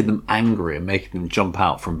 making them angry and making them jump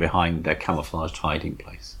out from behind their camouflaged hiding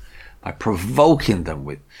place by provoking them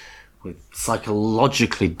with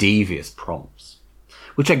psychologically devious prompts,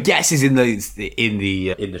 which I guess is in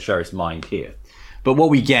the sheriff's mind here. But what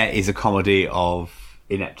we get is a comedy of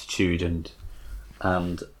ineptitude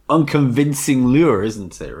and unconvincing lure,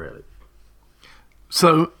 isn't it? Really.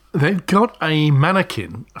 So they've got a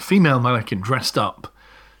female mannequin, dressed up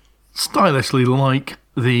stylishly like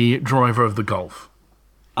the driver of the Golf.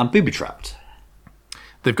 And booby-trapped.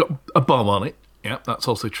 They've got a bomb on it. Yeah, that's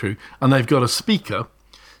also true. And they've got a speaker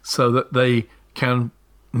so that they can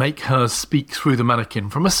make her speak through the mannequin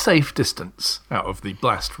from a safe distance out of the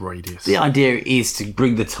blast radius. The idea is to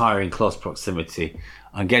bring the tyre in close proximity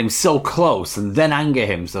and get him so close and then anger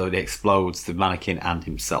him so that it explodes the mannequin and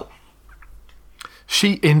himself.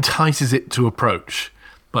 She entices it to approach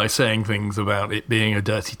by saying things about it being a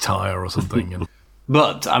dirty tyre or something.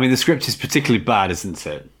 But, I mean, the script is particularly bad, isn't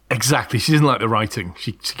it? Exactly. She doesn't like the writing.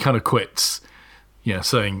 She kind of quits,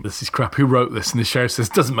 saying, this is crap. Who wrote this? And the sheriff says,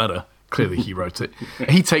 doesn't matter. Clearly he wrote it.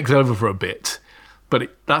 He takes over for a bit,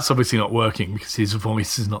 but that's obviously not working because his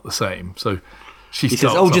voice is not the same. So he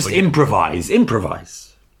says, just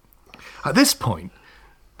improvise. At this point,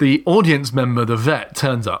 the audience member, the vet,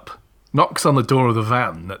 turns up, knocks on the door of the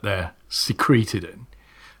van that they're secreted in,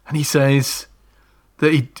 and he says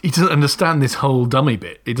that he doesn't understand this whole dummy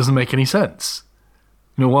bit. It doesn't make any sense.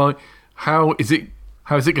 Why? How is it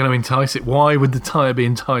going to entice it? Why would the tyre be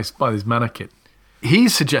enticed by this mannequin?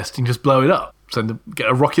 He's suggesting just blow it up, get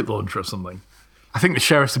a rocket launcher or something. I think the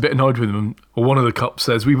sheriff's a bit annoyed with him, or one of the cops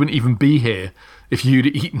says, we wouldn't even be here if you'd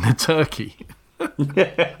eaten the turkey.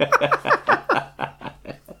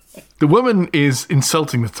 The woman is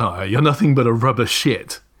insulting the tyre. You're nothing but a rubber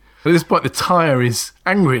shit. At this point, the tyre is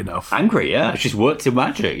angry enough. Angry, yeah. She's worked her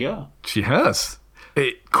magic, yeah. She has.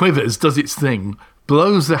 It quivers, does its thing,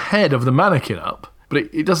 blows the head of the mannequin up, but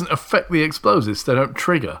it doesn't affect the explosives. They don't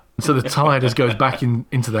trigger. So the tyre just goes back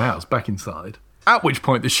into the house, back inside. At which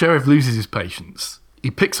point, the sheriff loses his patience.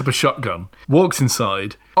 He picks up a shotgun, walks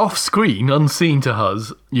inside. Off screen, unseen to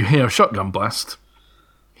us, you hear a shotgun blast.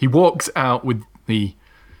 He walks out with the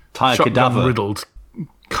shotgun-riddled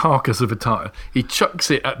carcass of a tyre. He chucks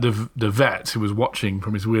it at the vet who was watching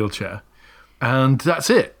from his wheelchair. And that's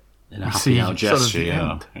it. In a happy now gesture,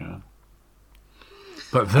 yeah.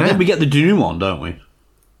 But then we get the denouement, don't we?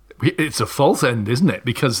 It's a false end, isn't it?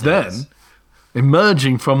 Because then,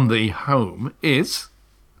 emerging from the home is...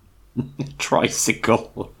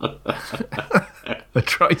 tricycle. A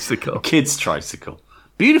tricycle. A kid's tricycle.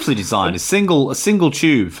 Beautifully designed. A single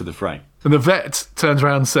tube for the frame. And the vet turns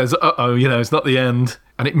around and says, uh-oh, it's not the end.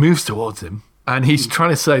 And it moves towards him. And he's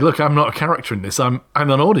trying to say, look, I'm not a character in this. I'm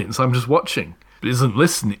an audience. I'm just watching. But he doesn't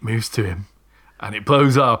listen. It moves to him. And it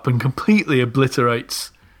blows up and completely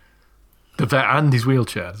obliterates the vet and his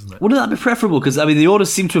wheelchair, doesn't it? Wouldn't that be preferable? Because, the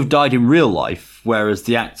orders seem to have died in real life, whereas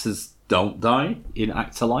the actors don't die in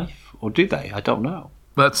actor life. Or do they? I don't know.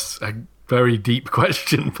 That's a very deep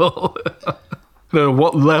question, Paul.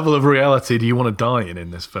 What level of reality do you want to die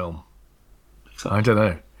in this film? I don't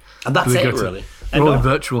know. And that's it, really. We're all in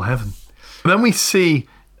virtual heaven. And then we see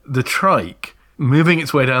the trike moving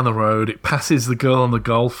its way down the road. It passes the girl on the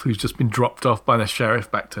Golf who's just been dropped off by the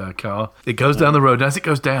sheriff back to her car. It goes down the road, and as it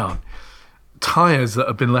goes down, tyres that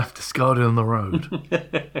have been left discarded on the road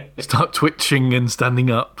start twitching and standing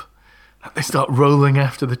up. And they start rolling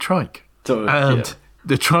after the trike. The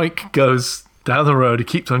trike goes down the road, it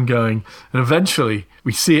keeps on going, and eventually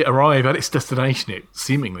we see it arrive at its destination,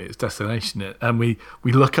 and we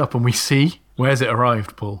look up and we see, where's it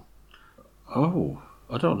arrived, Paul? Oh,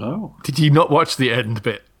 I don't know. Did you not watch the end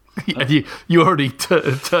bit? You already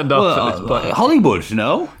turned off at this point. Hollywood,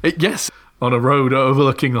 no? Yes, on a road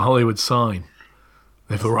overlooking the Hollywood sign.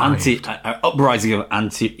 They've arrived. Uprising of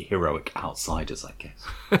anti-heroic outsiders, I guess.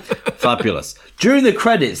 Fabulous. During the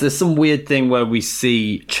credits, there's some weird thing where we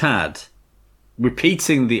see Chad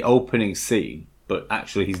repeating the opening scene, but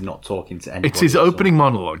actually he's not talking to anyone. It's his opening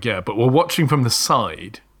monologue, yeah, but we're watching from the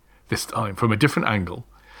side, this time, from a different angle,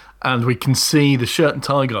 and we can see the shirt and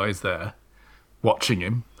tie guys there watching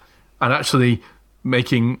him, and actually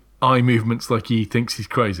making eye movements like he thinks he's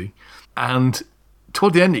crazy. And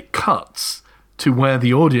toward the end, it cuts to where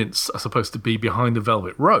the audience are supposed to be behind the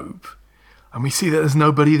velvet rope, and we see that there's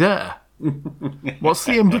nobody there. What's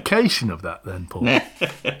the implication of that then, Paul?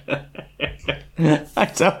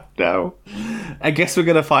 I don't know. I guess we're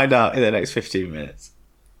going to find out in the next 15 minutes.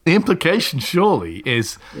 The implication surely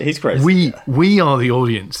is he's crazy. We are the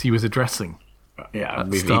audience he was addressing. Yeah,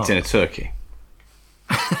 we've eaten a turkey.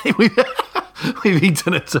 We've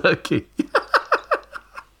eaten a turkey.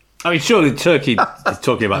 I mean, surely Turkey is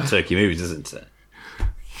talking about turkey movies, isn't it?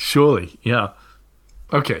 Surely, yeah.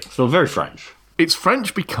 Okay. So very French. It's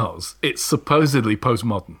French because it's supposedly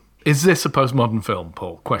postmodern. Is this a postmodern film,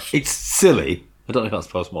 Paul? Question. It's silly. I don't think that's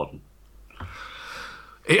postmodern.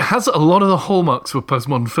 It has a lot of the hallmarks of a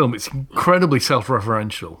postmodern film. It's incredibly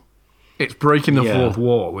self-referential. It's breaking the fourth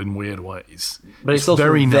wall in weird ways. But it's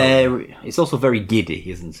also it's also very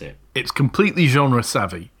giddy, isn't it? It's completely genre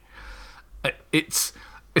savvy. It's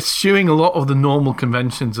eschewing a lot of the normal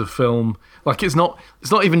conventions of film. Like it's not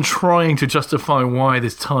even trying to justify why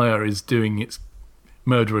this tire is doing its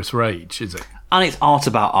murderous rage, is it? And it's art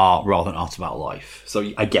about art rather than art about life.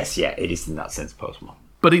 So I guess, yeah, it is in that sense postmodern.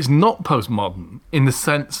 But it's not postmodern in the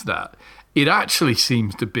sense that it actually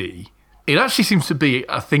seems to be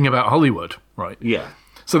a thing about Hollywood, right? Yeah.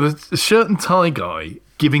 So there's a shirt and tie guy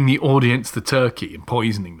giving the audience the turkey and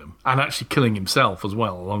poisoning them and actually killing himself as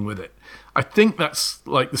well along with it. I think that's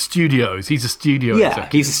like the studios. He's a studio exec. Yeah,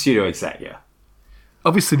 he's a studio exec, yeah.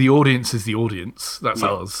 Obviously the audience is the audience. That's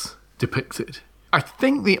us depicted. I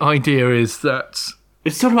think the idea is that...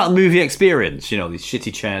 It's talking about the movie experience, you know, these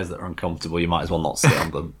shitty chairs that are uncomfortable, you might as well not sit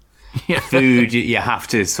on them. Yeah. Food, you have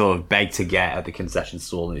to sort of beg to get at the concession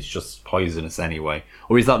stall and it's just poisonous anyway.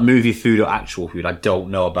 Or is that movie food or actual food? I don't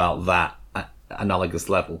know about that analogous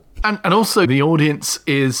level. And also the audience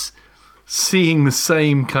is seeing the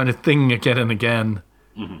same kind of thing again and again.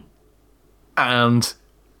 Mm-hmm. And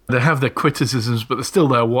they have their criticisms, but they're still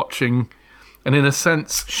there watching. And in a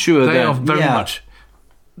sense, they are very much...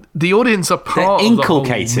 The audience are part of the whole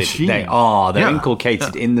machine. They are. They're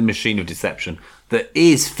inculcated in the machine of deception that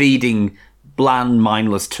is feeding bland,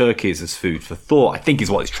 mindless turkeys as food for thought, I think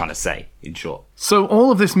is what it's trying to say, in short. So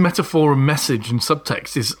all of this metaphor and message and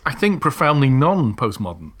subtext is, I think, profoundly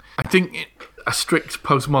non-postmodern. I think a strict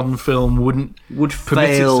postmodern film would permit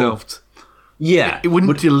itself... It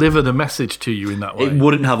wouldn't deliver the message to you in that way. It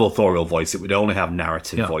wouldn't have authorial voice. It would only have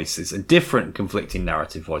narrative voices and different conflicting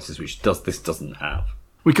narrative voices, which this doesn't have.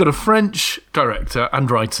 We got a French director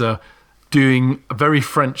and writer doing a very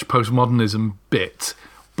French postmodernism bit,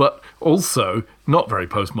 but also not very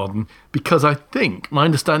postmodern, because I think, my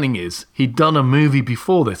understanding is, he'd done a movie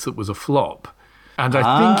before this that was a flop. And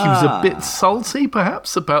I think he was a bit salty,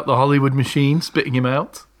 perhaps, about the Hollywood machine spitting him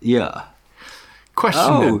out. Yeah.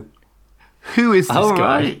 Question then, who is this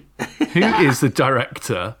guy? Who is the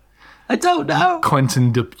director? I don't know.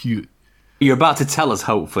 Quentin Dupieux. You're about to tell us,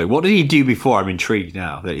 hopefully. What did he do before? I'm intrigued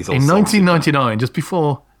now that he's all in 1999, just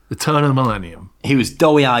before the turn of the millennium. He was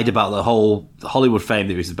doughy-eyed about the whole Hollywood fame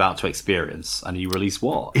that he was about to experience, and he released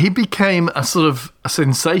what? He became a sort of a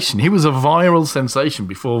sensation. He was a viral sensation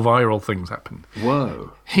before viral things happened.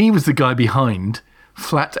 Whoa. He was the guy behind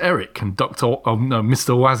Flat Eric and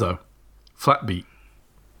Mr. Wazzo. Flatbeat.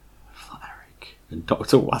 Flat Eric and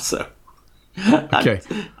Dr. Wazzo. Okay.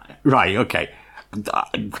 Right, okay.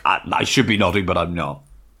 I should be nodding, but I'm not.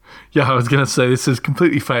 Yeah, I was going to say this has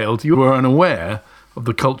completely failed. You were unaware of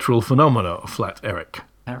the cultural phenomena of Flat Eric.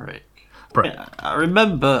 Eric. Right. I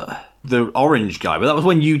remember the orange guy, but that was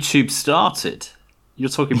when YouTube started. You're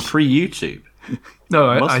talking pre-YouTube. No,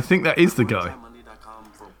 I think that is the guy.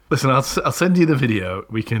 Listen, I'll send you the video.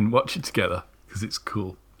 We can watch it together, because it's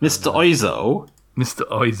cool. Mr. Oizo. Mr.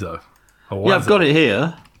 Oizo. Yeah, I've got it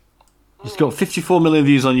here. He's got 54 million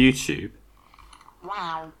views on YouTube.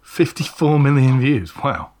 Wow. 54 million views.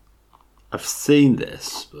 Wow. I've seen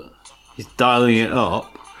this, but he's dialing it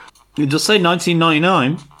up. It does say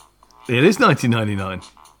 1999. It is 1999.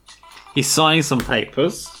 He's signing some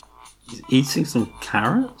papers. He's eating some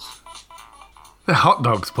carrots. They're hot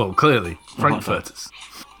dogs, Paul, clearly. Frankfurters.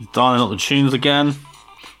 He's dialing up the tunes again.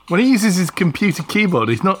 When he uses his computer keyboard,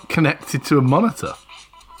 he's not connected to a monitor.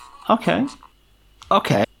 Okay.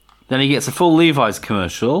 Then he gets a full Levi's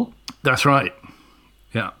commercial. That's right.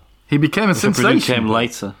 Yeah. He became a sensation. Came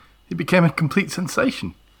later. He became a complete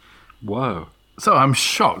sensation. Whoa. So I'm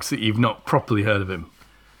shocked that you've not properly heard of him.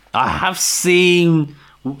 I have seen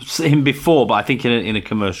him before, but I think in a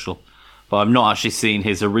commercial. But I've not actually seen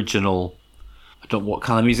his original... I don't know what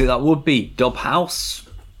kind of music that would be. Dub house?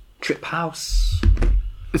 Trip house?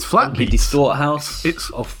 It's flat beats. Distort house?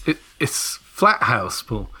 It's flat house,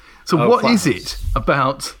 Paul. So what is it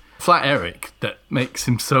about Flat Eric that makes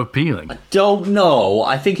him so appealing? I don't know.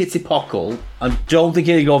 I think it's epochal. I don't think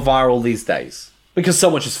it'll go viral these days. Because so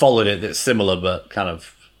much has followed it that's similar, but kind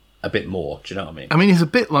of a bit more. Do you know what I mean? I mean, he's a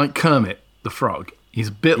bit like Kermit the Frog. He's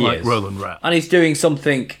a bit like Roland Rat. And he's doing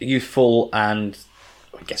something youthful and,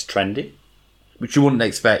 I guess, trendy, which you wouldn't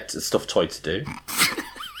expect a stuffed toy to do.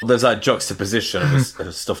 There's that juxtaposition of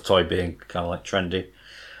a stuffed toy being kind of like trendy.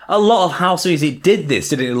 a lot of house music did this,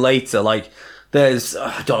 didn't it, later? Like, there's,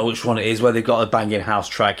 I don't know which one it is, where they've got a banging house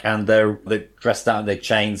track and they're dressed out in their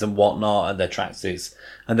chains and whatnot and their tracksuits,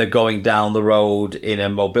 and they're going down the road in a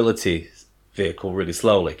mobility vehicle really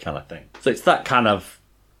slowly, kind of thing. So it's that kind of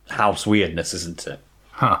house weirdness, isn't it?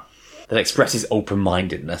 Huh. That expresses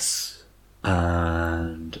open-mindedness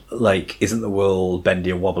and, like, isn't the world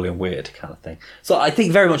bendy and wobbly and weird kind of thing. So I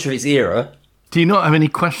think very much of its era. Do you not have any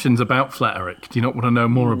questions about Flat Eric? Do you not want to know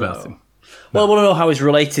more about him? Well, I want to know how he's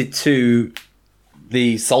related to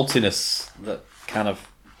the saltiness that kind of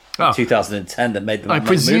 2010 that made the I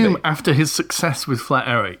presume movie. after his success with Flat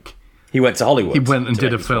Eric, He went to Hollywood. he went and to did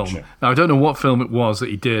a make his film. fortune. Now, I don't know what film it was that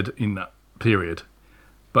he did in that period,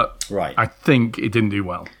 but Right. I think it didn't do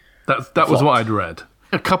well. That was Flopped. what I'd read.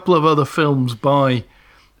 A couple of other films by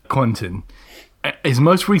Quentin. His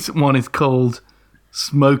most recent one is called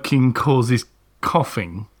Smoking Causes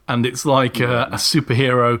Coughing, and it's like a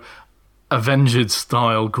superhero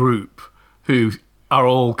Avengers-style group who are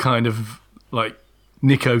all kind of like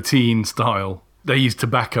nicotine style. They use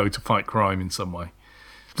tobacco to fight crime in some way.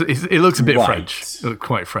 It looks a bit Right. French,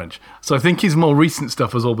 quite French. So I think his more recent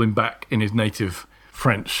stuff has all been back in his native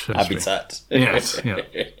French history. Habitat. Yes, yeah.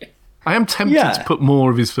 I am tempted Yeah. to put more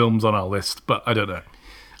of his films on our list, but I don't know.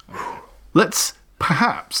 Let's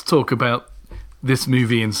perhaps talk about this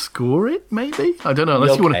movie and score it, maybe? I don't know,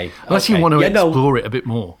 unless you want to, Okay, unless you okay. want to Yeah, no. explore it a bit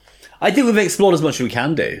more. I think we've explored as much as we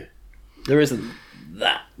can do. There isn't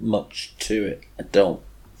that much to it, I don't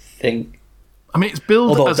think. I mean, it's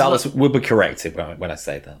billed Although as Dallas would be corrected when I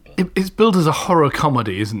say that. But. it's billed as a horror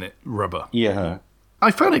comedy, isn't it, Rubber? Yeah. I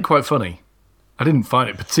found it quite funny. I didn't find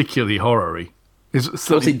it particularly horror-y.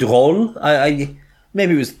 Was it droll? I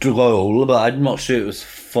maybe it was droll, but I'm not sure it was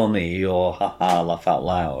funny or haha laugh out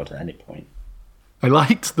loud at any point. I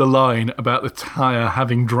liked the line about the tyre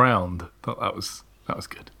having drowned. Thought that was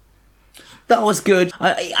good. That was good.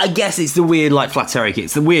 I guess it's the weird, like Flat Eric,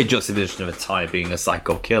 it's the weird juxtaposition of a tyre being a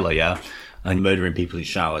psycho killer, yeah, and murdering people in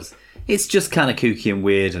showers. It's just kind of kooky and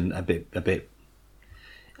weird and a bit.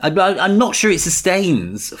 I'm not sure it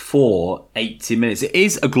sustains for 80 minutes. It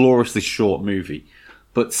is a gloriously short movie,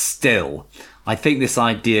 but still, I think this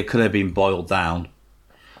idea could have been boiled down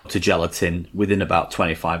to gelatin within about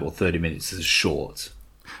 25 or 30 minutes as short.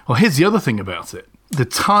 Well, here's the other thing about it. The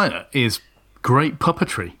tyre is great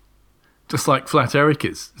puppetry, just like Flat Eric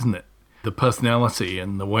is, isn't it? The personality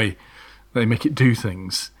and the way they make it do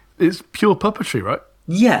things. It's pure puppetry, right?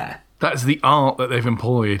 Yeah. That's the art that they've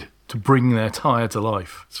employed to bring their tyre to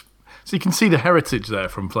life. So you can see the heritage there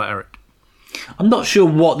from Flat Eric. I'm not sure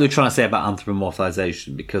what they're trying to say about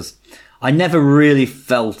anthropomorphization because I never really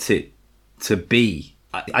felt it to be.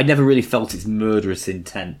 I never really felt its murderous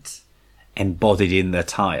intent embodied in their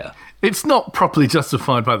tyre. It's not properly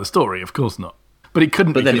justified by the story, of course not. But it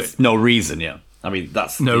couldn't But be. then could it's it? no reason, yeah. I mean,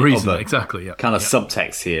 that's No the reason, other exactly, yeah. kind of Yeah.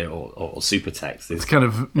 subtext here or supertext. It's kind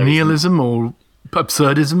of nihilism or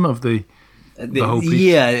absurdism of the whole piece.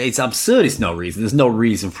 Yeah, it's absurd. It's no reason. There's no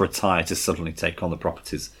reason for a tyre to suddenly take on the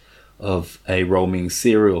properties of a roaming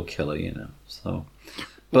serial killer, you know. So,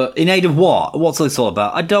 but in aid of what? What's this all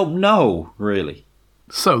about? I don't know, really.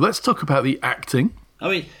 So let's talk about the acting.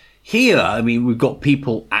 I mean, we've got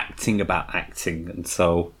people acting about acting, and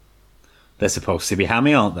so they're supposed to be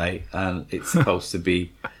hammy, aren't they? And it's supposed to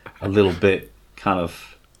be a little bit kind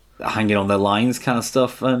of hanging on their lines kind of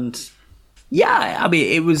stuff. And yeah, I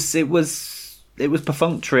mean, it was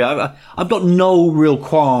perfunctory. I've got no real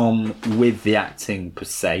qualm with the acting per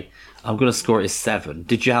se. I'm going to score it a 7.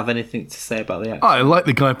 Did you have anything to say about the acting? I like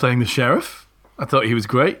the guy playing the sheriff. I thought he was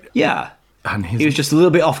great. Yeah. And He was just a little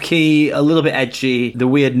bit off key, a little bit edgy. The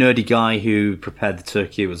weird nerdy guy who prepared the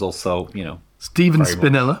turkey was also, you know, Steven very much.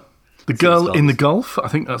 Spinella. The girl Spinella. in the Gulf, I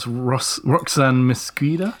think that's Roxanne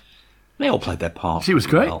Mesquida. they all played their part. She was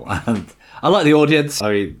great. well. And I like the audience.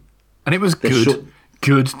 I mean, And it was short-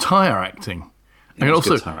 good tyre acting. And was also,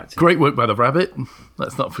 good tyre acting. great work by the rabbit.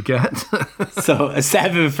 Let's not forget. so a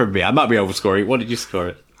 7 from me. I might be overscoring. What did you score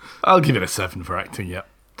it? I'll give it a 7 for acting, yeah.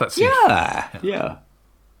 That's Yeah.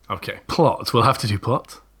 Okay, plot. We'll have to do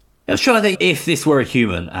plot. I was trying to think if this were a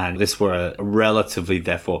human and this were a relatively,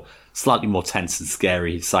 therefore, slightly more tense and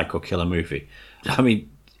scary psycho killer movie. I mean,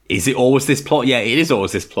 is it always this plot? Yeah, it is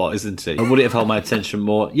always this plot, isn't it? Would it have held my attention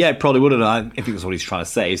more? Yeah, it probably would have. I think that's what he's trying to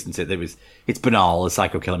say, isn't it? It's banal. A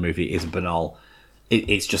psycho killer movie is banal.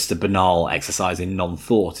 It's just a banal exercise in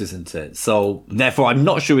non-thought, isn't it? So, therefore, I'm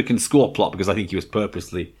not sure we can score plot because I think he was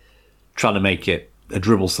purposely trying to make it a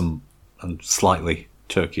dribblesome and slightly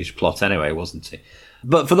Turkish plot anyway, wasn't he?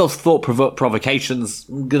 But for those thought provocations,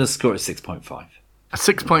 I'm going to score it 6.5. A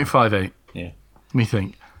 6.58, Yeah. me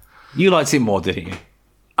think. You liked it more, didn't you?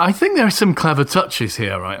 I think there are some clever touches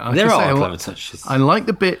here, right? There are clever touches. I like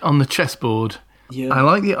the bit on the chessboard. Yeah. I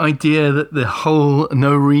like the idea that the whole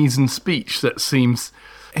no reason speech that seems,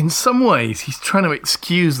 in some ways, he's trying to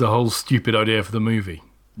excuse the whole stupid idea for the movie.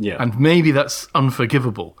 Yeah. And maybe that's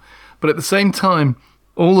unforgivable. But at the same time,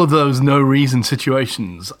 all of those no reason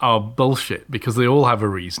situations are bullshit because they all have a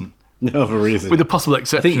reason. No other reason. With the possible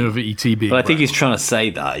exception of E.T. being But I think brown. he's trying to say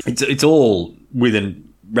that. It's all within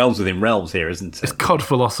realms here, isn't it? It's COD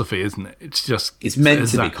philosophy, isn't it? It's just... It's meant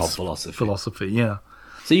to be exact COD philosophy. Philosophy, yeah.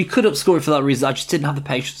 So you could upscore it for that reason. I just didn't have the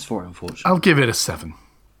patience for it, unfortunately. I'll give it a 7.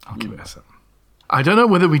 I don't know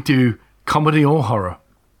whether we do comedy or horror.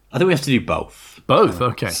 I think we have to do both. Both,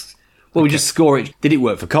 okay. Well, we just score it. Did it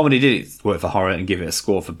work for comedy? Did it work for horror? And give it a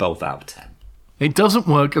score for both out of 10. It doesn't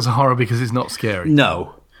work as a horror because it's not scary.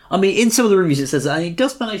 No. I mean, in some of the reviews it says that, and it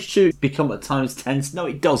does manage to become at times tense. No,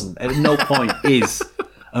 it doesn't. At no point is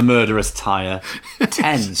a murderous tire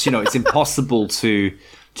tense. You know, it's impossible to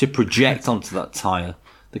project onto that tire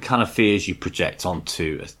the kind of fears you project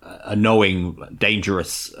onto a knowing,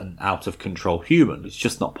 dangerous, and out of control human. It's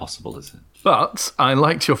just not possible, is it? But I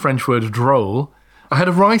liked your French word droll. I had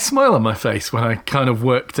a wry smile on my face when I kind of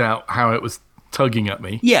worked out how it was tugging at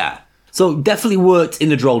me. Yeah. So definitely worked in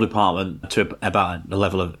the droll department to about a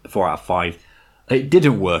level of 4 out of 5. It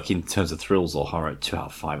didn't work in terms of thrills or horror at 2 out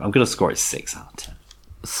of 5. I'm going to score it 6 out of 10.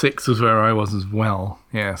 6 was where I was as well,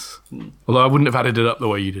 yes. Although I wouldn't have added it up the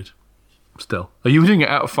way you did. Still. Are you doing it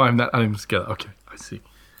out of 5 and adding them together? Okay, I see.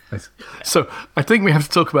 So I think we have to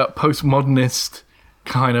talk about postmodernist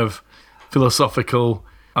kind of philosophical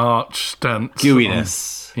arch stance.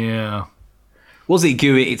 Gooiness. Yeah. Was it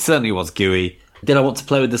gooey? It certainly was gooey. Did I want to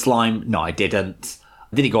play with the slime? No, I didn't.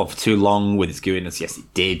 Did it go on for too long with its gooiness? Yes,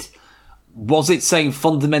 it did. Was it saying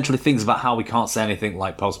fundamentally things about how we can't say anything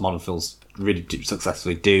like postmodern films really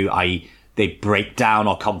successfully do, i.e. they break down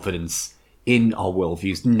our confidence in our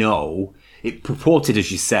worldviews? No. It purported,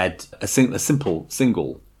 as you said, a simple,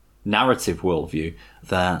 single narrative worldview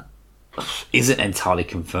that isn't entirely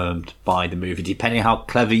confirmed by the movie, depending on how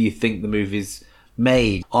clever you think the movie's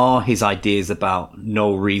made. Are his ideas about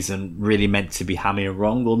no reason really meant to be hammy and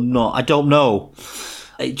wrong or not? I don't know.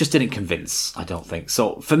 It just didn't convince, I don't think.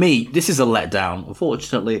 So for me, this is a letdown.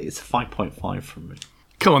 Unfortunately, it's a 5.5 from me.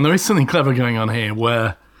 Come on, there is something clever going on here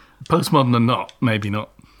where postmodern or not, maybe not,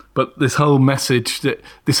 but this whole message,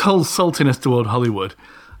 this whole saltiness toward Hollywood,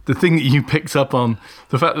 the thing that you picked up on,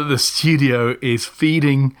 the fact that the studio is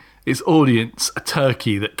feeding its audience a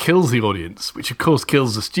turkey that kills the audience, which of course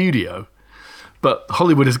kills the studio, but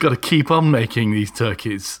Hollywood has got to keep on making these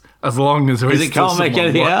turkeys as long as there is Because it still can't make someone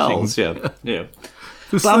anything watching. else. Yeah.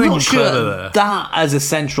 There's But I'm something not clever sure there. that as a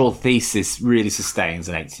central thesis really sustains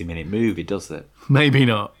an 80-minute movie, does it? Maybe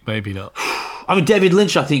not. I mean, David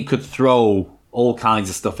Lynch, I think, could throw all kinds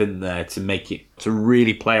of stuff in there to make it, to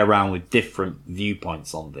really play around with different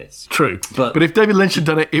viewpoints on this. True. But- But if David Lynch had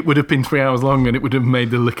done it, it would have been 3 hours long and it would have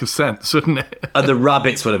made the lick of sense, wouldn't it? And the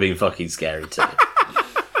rabbits would have been fucking scary too.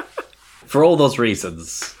 For all those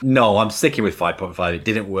reasons, no, I'm sticking with 5.5. It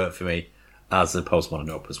didn't work for me as a postmodern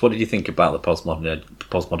opus. What did you think about the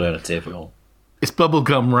postmodernity of it all? It's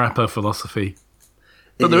bubblegum rapper philosophy.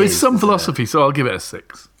 But It there is some isn't it? philosophy, so I'll give it a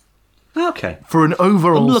 6. Okay. For an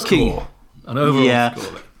overall I'm looking- score. An overall Yeah.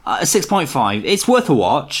 score. 6.5. It's worth a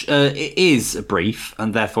watch. It is brief,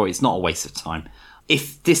 and therefore it's not a waste of time.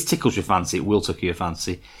 If this tickles your fancy, it will tickle your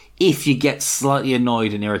fancy. If you get slightly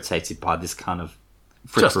annoyed and irritated by this kind of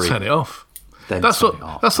Just frippery, turn it off. then That's turn what it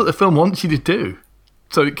off. that's what the film wants you to do.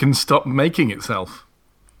 So it can stop making itself.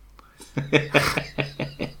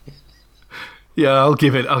 Yeah, I'll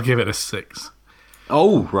give it a 6.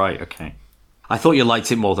 Oh, right, okay. I thought you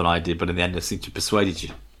liked it more than I did, but in the end, I seemed to persuaded you.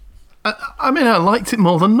 I mean, I liked it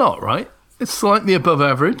more than not, right? It's slightly above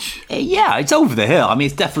average. Yeah, it's over the hill. I mean,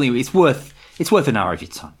 it's worth an hour of your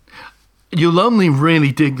time. You'll only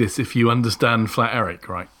really dig this if you understand Flat Eric,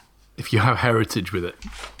 right? If you have heritage with it,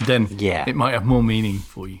 then Yeah. it might have more meaning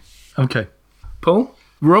for you. Okay. Paul,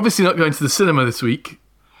 we're obviously not going to the cinema this week,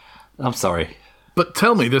 I'm sorry. but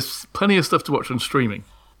tell me, there's plenty of stuff to watch on streaming.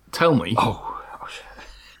 Tell me. Oh.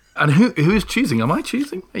 And who is choosing? Am I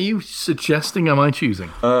choosing? Are you suggesting am I choosing?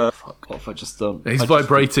 Fuck off, I just don't. He's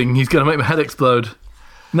vibrating. He's going to make my head explode.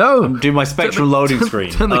 No. Do my spectral loading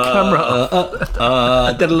screen. Turn the camera off.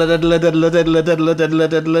 I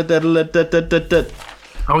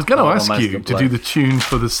was going to ask mine's you gonna to play. do the tune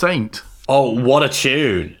for The Saint. Oh, what a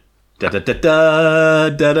tune! Da da da da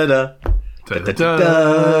da da da.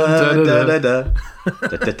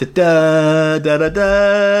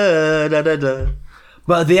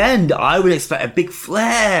 But at the end, I would expect a big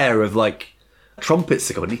flare of like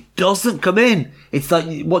trumpets are coming. It doesn't come in. It's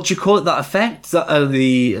like, what do you call it, that effect? Is that,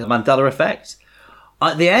 the Mandela effect?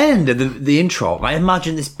 At the end of the intro, I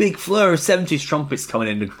imagine this big flare of 70s trumpets coming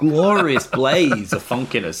in, a glorious blaze of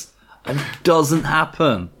funkiness. And it doesn't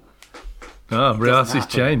happen. Oh, reality's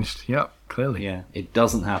changed. Yeah, clearly. Yeah, it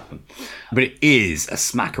doesn't happen. But it is a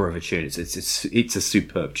smacker of a tune. It's a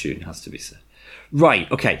superb tune, it has to be said.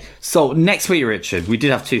 Right, okay. So next week, Richard, we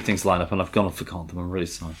did have two things lined up and I've gone and forgotten them. I'm really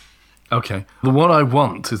sorry. Okay. The one I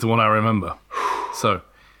want is the one I remember. So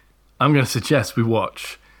I'm going to suggest we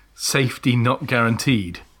watch Safety Not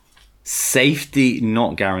Guaranteed. Safety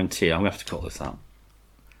Not Guaranteed. I'm going to have to call this out.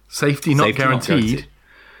 Safety Not Guaranteed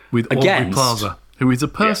with Aubrey Plaza, who is a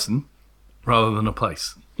person rather than a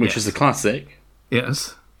place. Which is a classic.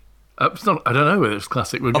 Yes. It's not, I don't know whether it's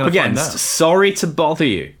classic. We're Up going to find against out. Sorry to Bother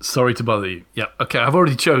You. Sorry to Bother You. Yeah. Okay, I've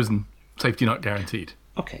already chosen Safety Not Guaranteed.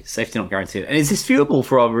 Okay, Safety Not Guaranteed. And is this viewable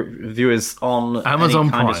for our viewers on Amazon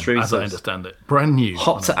any kind of Prime, streaming as I service? understand it. Brand new.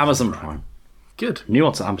 Hop to Amazon Prime. Good. New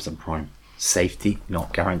onto Amazon Prime. Safety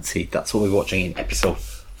Not Guaranteed. That's what we're watching in episode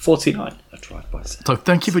 49 of Drive By Set. So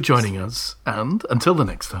thank you for joining us, and until the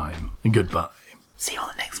next time, goodbye. See you on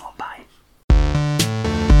the next one. Bye.